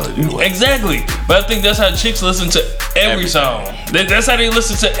nigga melody. Exactly. But I think that's how chicks listen to every song. That's how they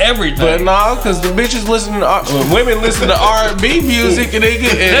listen to everything. But no, because the bitches listen to women listen to R&B music and they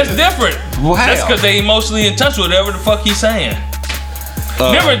get. That's different. Wow. That's because they emotionally in touch with whatever the fuck he's saying.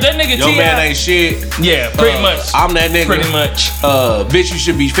 Remember that nigga Your T.I. man ain't shit. Yeah, pretty much. I'm that nigga. Pretty much. Bitch, you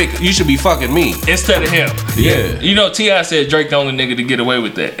should be fucking me instead of him. Yeah. You know, T.I. said Drake the only nigga to get away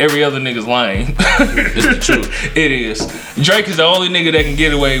with that. Every other nigga's lying. It's the truth. It is. Drake is the only nigga that can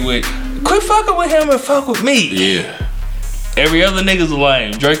get away with. Quit fucking with him and fuck with me. Yeah. Every other nigga's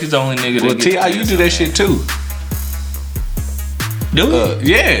lying. Drake is the only nigga that. Well, T.I., you do that shit too. Do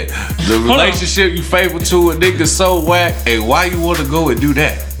yeah. The relationship you faithful to a nigga so whack. Hey, why you want to go and do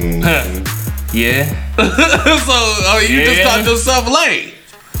that? Yeah. So you just thought yourself lame.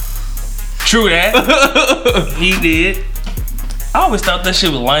 True that. He did. I always thought that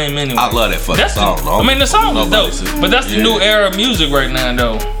shit was lame anyway. I love that fucking song. The song is dope, but that's the new era of music right now,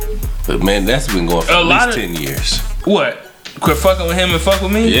 though. But man, that's been going for at least 10 years. What? Quit fucking with him and fuck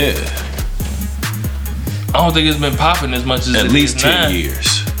with me? Yeah. I don't think it's been popping as much as at least 10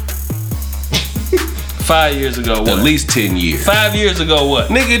 years. 5 years ago, what? At least 10 years. 5 years ago, what?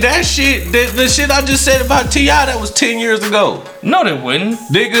 Nigga, that shit, the shit I just said about T.I., that was 10 years ago. No, that wouldn't.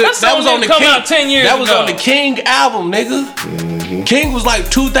 Nigga, that was on the King. Out 10 years that was ago. on the King album, nigga. Mm-hmm. King was like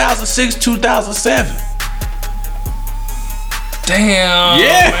 2006, 2007. Damn.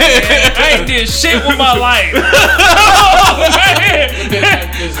 Yeah. Man. I ain't did shit with my life.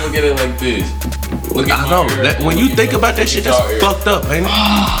 Look at it like this. Look at I know. When you think about that shit, that's fucked up, ain't it?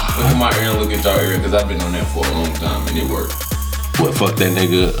 Look at my ear and look at your ear, because I've been on that for a long time and it worked. What, fuck that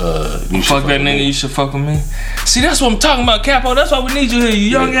nigga? You Fuck that nigga, you should fuck with me. See, that's what I'm talking about, Capo. That's why we need you here, you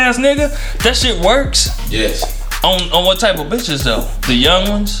young ass nigga. That shit works. Yes. On what type of bitches though? The young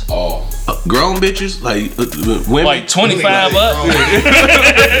ones? All. Grown bitches, like women, Like 25 up?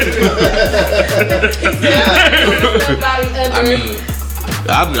 I mean,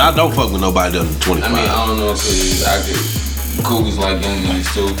 I don't fuck with nobody under 25. I mean, I don't know, cause I could cougars like young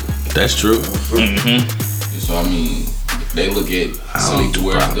niggas too. That's true. So I mean, they look at something to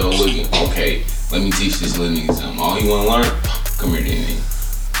where they're looking. Okay, let me teach this little nigga something. All you wanna learn? Come here, then.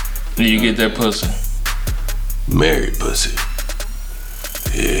 Do you get that pussy? Married pussy.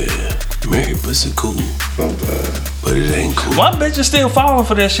 Yeah, married pussy cool, but it ain't cool. Why bitches still falling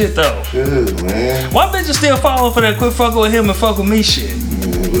for that shit though? Good, man. Why bitches still falling for that quit fucking with him and fuck with me shit?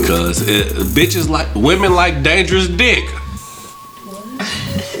 Because bitches like women like dangerous dick.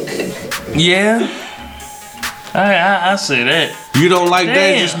 Yeah. I say that. You don't like Damn.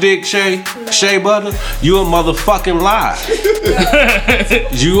 dangerous dick, Shay? Shay Butter? You a motherfucking lie.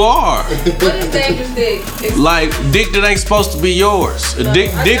 You are. What is dangerous dick? Like dick that ain't supposed to be yours.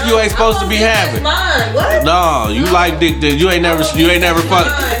 Dick you ain't supposed to be having. Mine. What? No, you like dick that you ain't never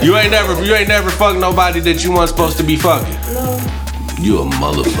fuck nobody that you weren't supposed to be fucking. No. You a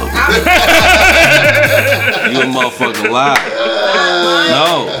motherfucker. You a motherfucking lie.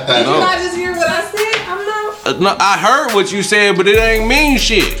 No. Did you not just hear what I said? I'm not. No, I heard what you said, but it ain't mean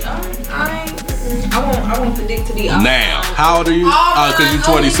shit. I want the dick to be all Now, how old are you? All Cause you mine,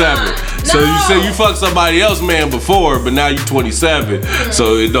 27. only mine. So you No. say you fucked somebody else man before, but now you 27.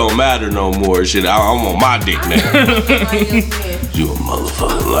 So it don't matter no more. Shit, I'm on my dick now. You a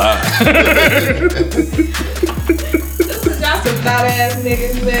motherfucking lie. Y'all some thought ass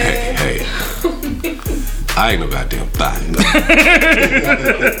niggas, man. Hey, I ain't no goddamn thigh.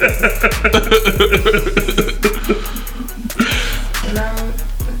 No,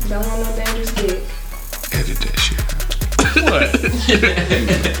 don't want no dangerous dick. Edit that shit. What?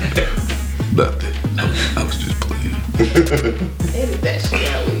 Nothing. I was just playing. Edit that shit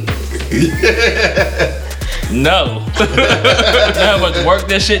out, we. No. How much work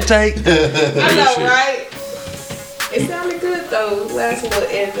that shit take? I know, right? It sounded good though. Last little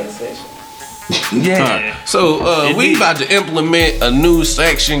editing session. Yeah. So we about to implement a new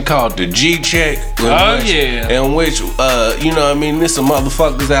section called the G check. In which you know what I mean, there's some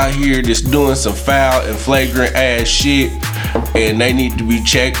motherfuckers out here that's doing some foul and flagrant ass shit, and they need to be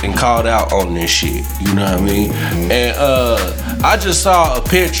checked and called out on this shit. You know what I mean? And I just saw a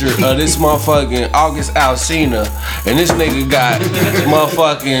picture of this motherfucking August Alsina, and this nigga got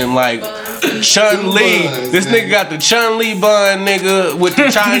motherfucking like Chun-Li. This nigga got the Chun-Li bun, nigga, with the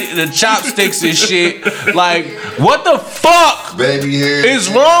chopsticks and shit. Like, what the fuck Baby hair. is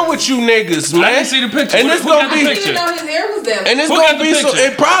wrong with you niggas, man? I didn't see the picture. And Who it's got gonna the be, I didn't know his hair was down. and it's Who gonna got the be so. picture?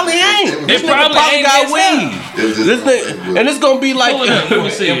 It probably ain't. This nigga probably probably ain't got his weed. This nigga, and it's gonna be like. Pull it up. Let me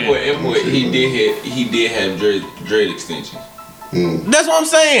see it. Input. He did have dread extensions. That's what I'm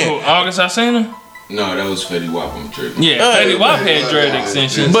saying. Oh, August I seen her? No, that was Fetty Wap. I'm tripping. Yeah, Fetty Wap had dread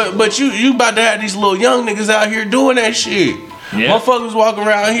extensions. But you about to have these little young niggas out here doing that shit. Yeah. Motherfuckers walking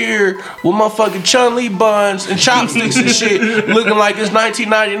around here with motherfucking Chun-Li buns and chopsticks and shit, looking like it's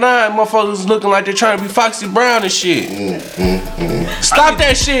 1999. Motherfuckers looking like they're trying to be Foxy Brown and shit. Stop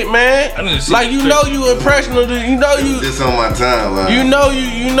that shit, I man. need to see Like this you know you impressionable. You know you. This on my timeline. You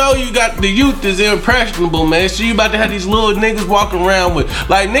know you got the youth is impressionable, man. So you about to have these little niggas walking around with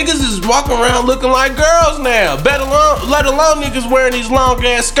like niggas is walking around looking like girls now. Let alone niggas wearing these long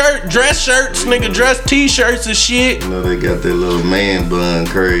ass dress shirts, nigga dress t-shirts and shit. You know they got that little man bun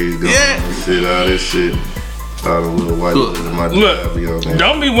craze going Yeah. on and shit, all this shit. All the little white Look, boys in my Look, job be on there.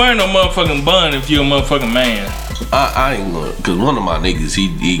 don't be wearing no motherfucking bun if you a motherfucking man. I ain't gonna, cause one of my niggas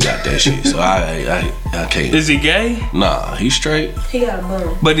he got that shit, so I can't. Is he gay? Nah, he straight. He got a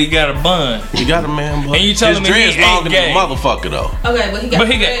bum. But he got a bun. He got a man bun. And you telling His me he dreads ain't longer than gay? a motherfucker though. Okay, but he got.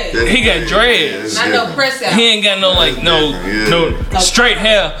 But he dreads. got dreads. Not no press out. He ain't got no like no straight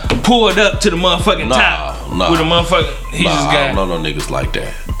hair pulled up to the motherfucking top Nah. with a motherfucking. He just I don't got. know no niggas like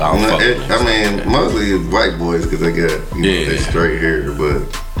that. I don't fuck with niggas I mean, mostly it's white boys because they got they straight hair, but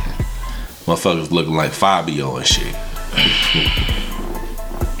motherfuckers looking like Fabio and shit.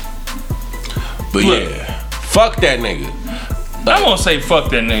 But Look. yeah, fuck that nigga. I won't say fuck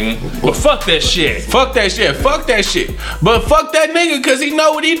that nigga, but fuck that shit. Fuck that shit. Fuck that shit. But fuck that nigga cause he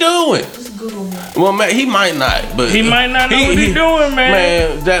know what he doing. Just Google me. Well, man, he might not, but He might not know what he doing,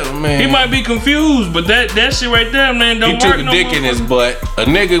 man. Man, He might be confused, but that shit right there, man, don't He work took a no dick more. in his butt. A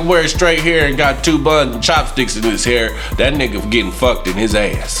nigga wears straight hair and got 2 buns and chopsticks in his hair. That nigga getting fucked in his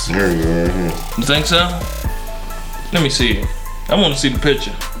ass. You think so? Let me see it. I want to see the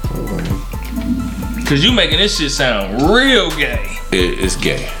picture. Cause you making this shit sound real gay. It's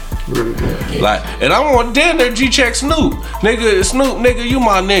gay. Like, and I want damn near G-Check Snoop. Nigga, Snoop, nigga, you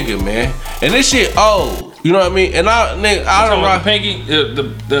my nigga, man. And this shit old. You know what I mean? And I don't rock the pinky, the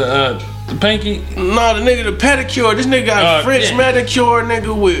pinky. No, the nigga, the pedicure. This nigga got French manicure,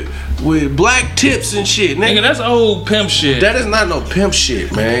 nigga, with black tips and shit. Nigga, that's old pimp shit. That is not no pimp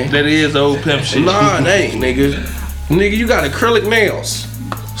shit, man. That is old pimp shit. Nah, it ain't, nigga. Nigga, you got acrylic nails.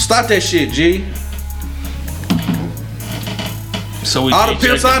 Stop that shit, G. So all the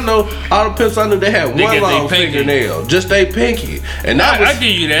pimps I know, they had one long fingernail, just they pinky, and that was. I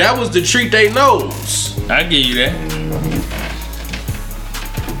give you that. That was to treat they nose. I give you that.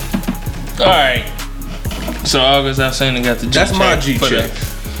 All right. So August Alsina got the G-check. That's my G-check,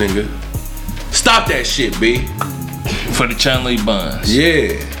 nigga. Stop that shit, B. For the Chun-Li buns.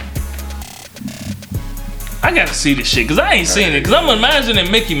 Yeah. I gotta see this shit, cause I ain't seen it, cause I'm imagining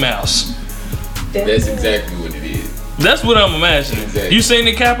Mickey Mouse. That's exactly what it is. That's what I'm imagining. Exactly. You seen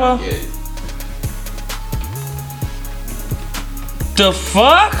the capo? Yeah. The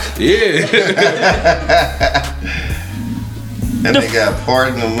fuck? Yeah. And they got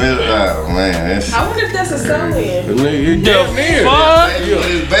part in the middle. Oh man. I wonder if that's a sew-in. The fuck?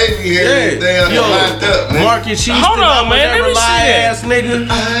 His baby hair is down locked up, man. Market cheese. Hold on, man. Let me see ass nigga.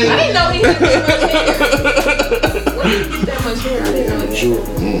 I didn't know he had that much hair. Where did he get that much hair? I didn't know that.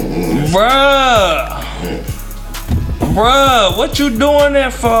 Bruh, what you doing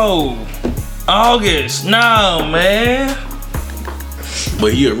that for? August, no, man.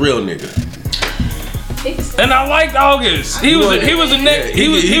 But he a real nigga. And I liked August. He was one of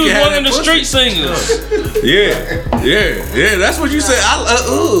the street singers. Yeah. That's what you said.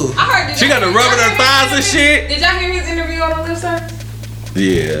 I heard. She got to rub her thighs and shit. Did y'all hear his interview on the Lip Service?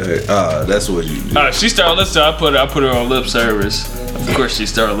 Yeah, that's what you do. She started listening. I put her on Lip Service. Of course, she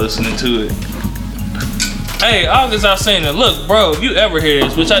started listening to it. Hey, August Alsina, look, bro, if you ever hear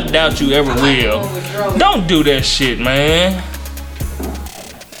this, which I doubt you ever will, don't do that shit, man.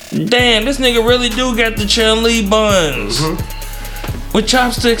 Damn, this nigga really do got the Chun-Li buns. With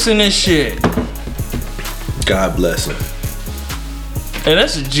chopsticks and this shit. God bless him. Hey,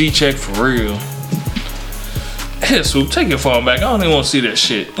 that's a G-check for real. Hey, Swoop, take your phone back. I don't even want to see that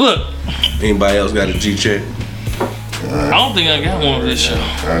shit. Look. Anybody else got a G-check? I don't think I got one of this show.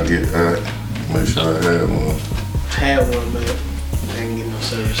 I'll get make sure I have one. Had one, but I ain't getting no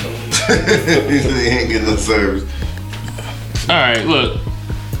service on it. He said he ain't getting no service. Alright, look.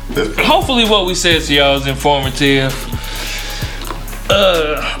 Hopefully what we said to y'all is informative.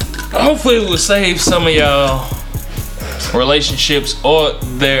 Hopefully it will save some of y'all relationships or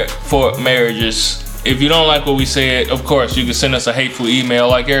therefore marriages. If you don't like what we said, of course you can send us a hateful email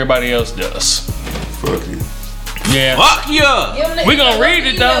like everybody else does. Fuck you. Yeah. Fuck yeah. We gonna read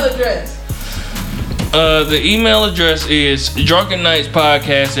it though. Address. The email address is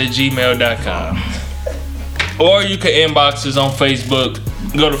drunkennightspodcast@gmail.com. Or you can inbox us on Facebook.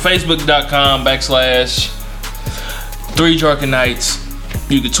 Go to facebook.com/3 Drunken Nights.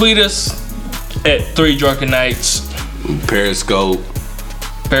 You can tweet us at 3 Drunken Nights. Periscope.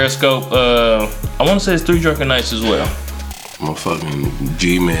 I want to say it's 3 Drunken Nights as well. Motherfucking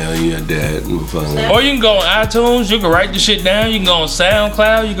Gmail, yeah, that. Or you can go on iTunes. You can write the shit down. You can go on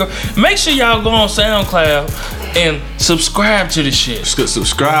SoundCloud. Make sure y'all go on SoundCloud and subscribe to the shit.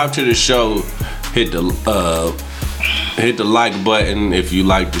 Subscribe to the show. Hit the like button if you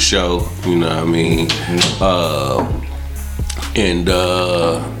like the show. You know what I mean?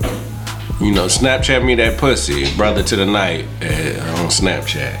 Snapchat me that pussy, brother to the night on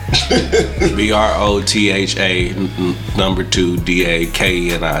Snapchat. BROTHA #2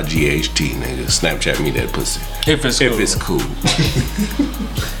 DAKNIGHT, nigga. Snapchat me that pussy. If it's cool.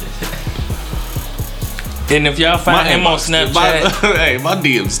 And if y'all find him on Snapchat, hey, my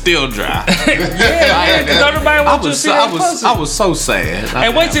DM's still dry. yeah, because everybody wants to see that pussy. I was so sad.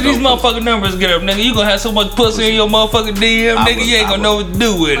 And wait till these motherfucking numbers get up, nigga. You gonna have so much pussy in your motherfucking DM, nigga. You ain't gonna know what to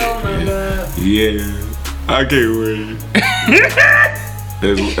do with it. Yeah, I can't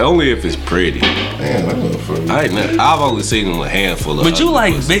wait. Only if it's pretty. I've only seen a handful of. But you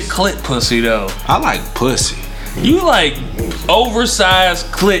like pussies. big clit pussy though. I like pussy. You like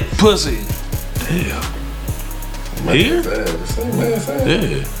oversized clit pussy. Yeah. Here?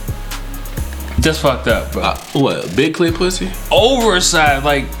 Yeah. That's fucked up, bro. What? Big clit pussy? Oversized,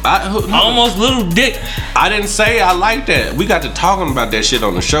 like almost little dick. I didn't say I like that. We got to talking about that shit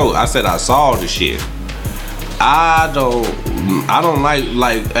on the show. I said I saw the shit. I don't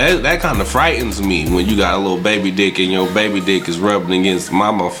like that kind of frightens me when you got a little baby dick and your baby dick is rubbing against my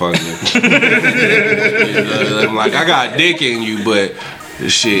motherfucker. I'm like, I got dick in you, but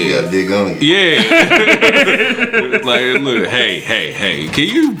shit. You got dick on you. Yeah. Like, look, hey, can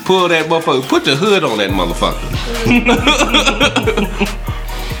you pull that motherfucker? Put the hood on that motherfucker.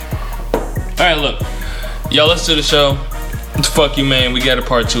 Alright, look. Y'all listen to the show. Fuck you, man. We got a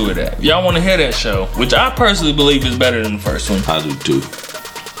part 2 of that. Y'all want to hear that show, which I personally believe is better than the first one. I do too.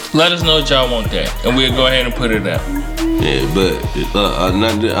 Let us know that y'all want that, and we'll go ahead and put it out. Yeah, but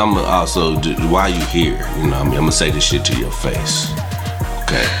I'm also, while you here, you know what I mean? I'm gonna say this shit to your face.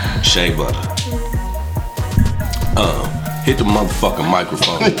 Okay, shea butter. Hit the motherfucking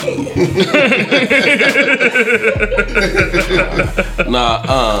microphone again.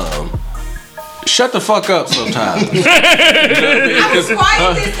 Nah, shut the fuck up sometimes. You know what I was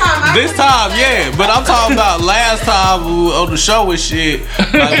quiet this time. This time, yeah, but I'm talking about last time on the show and shit.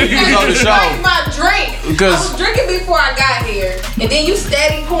 Like when you was on the show. My drink. I was drinking before I got here, and then you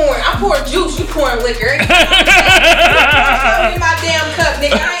steady pouring. I poured juice, you pouring liquor. In my damn cup,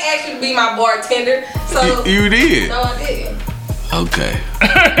 nigga. I ain't asked you to be my bartender, so you did. No, I didn't. Okay.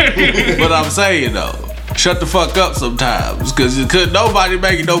 But I'm saying though, shut the fuck up sometimes, cause could nobody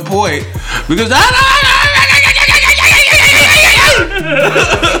making no point because No,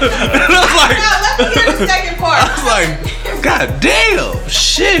 let me hear the second part. I was like, God damn,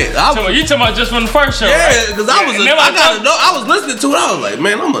 shit. You talking about just from the first show? Yeah, right? because I was listening to it. I was like,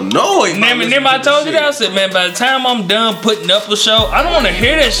 man, I'm annoyed. Remember I told you that? I said, man, by the time I'm done putting up a show, I don't want to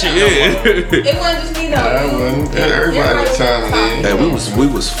hear that shit. It wasn't just me though. Everybody was trying to. Hey, we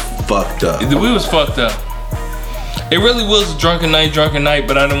was fucked up. We was fucked up. It really was a drunken night,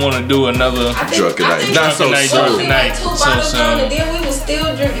 but I didn't want to do another drunken night. Not so drunken soon. night. Two bottles on, and then we was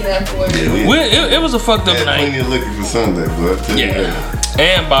still drinking afterwards. It was a fucked up Had night. plenty of liquor for Sunday, but I tell you that.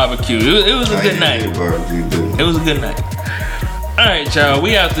 And barbecue. It was a good night. It was a good night. Alright, y'all.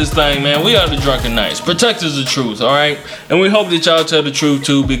 We out this thing, man. We are the Drunken Knights. Protectors of truth, alright? And we hope that y'all tell the truth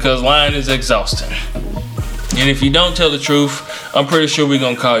too, because lying is exhausting. And if you don't tell the truth, I'm pretty sure we're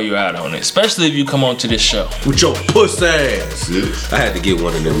gonna call you out on it. Especially if you come on to this show. With your puss ass. I had to get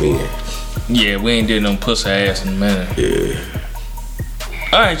one of them in. Yeah, we ain't did no pussy ass in a minute. Yeah.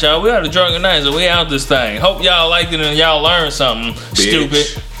 Alright, y'all. We are the Drunken Knights, and we out this thing. Hope y'all liked it and y'all learned something. Bitch.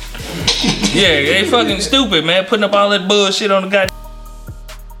 Stupid. Yeah, they fucking stupid, man. Putting up all that bullshit on the goddamn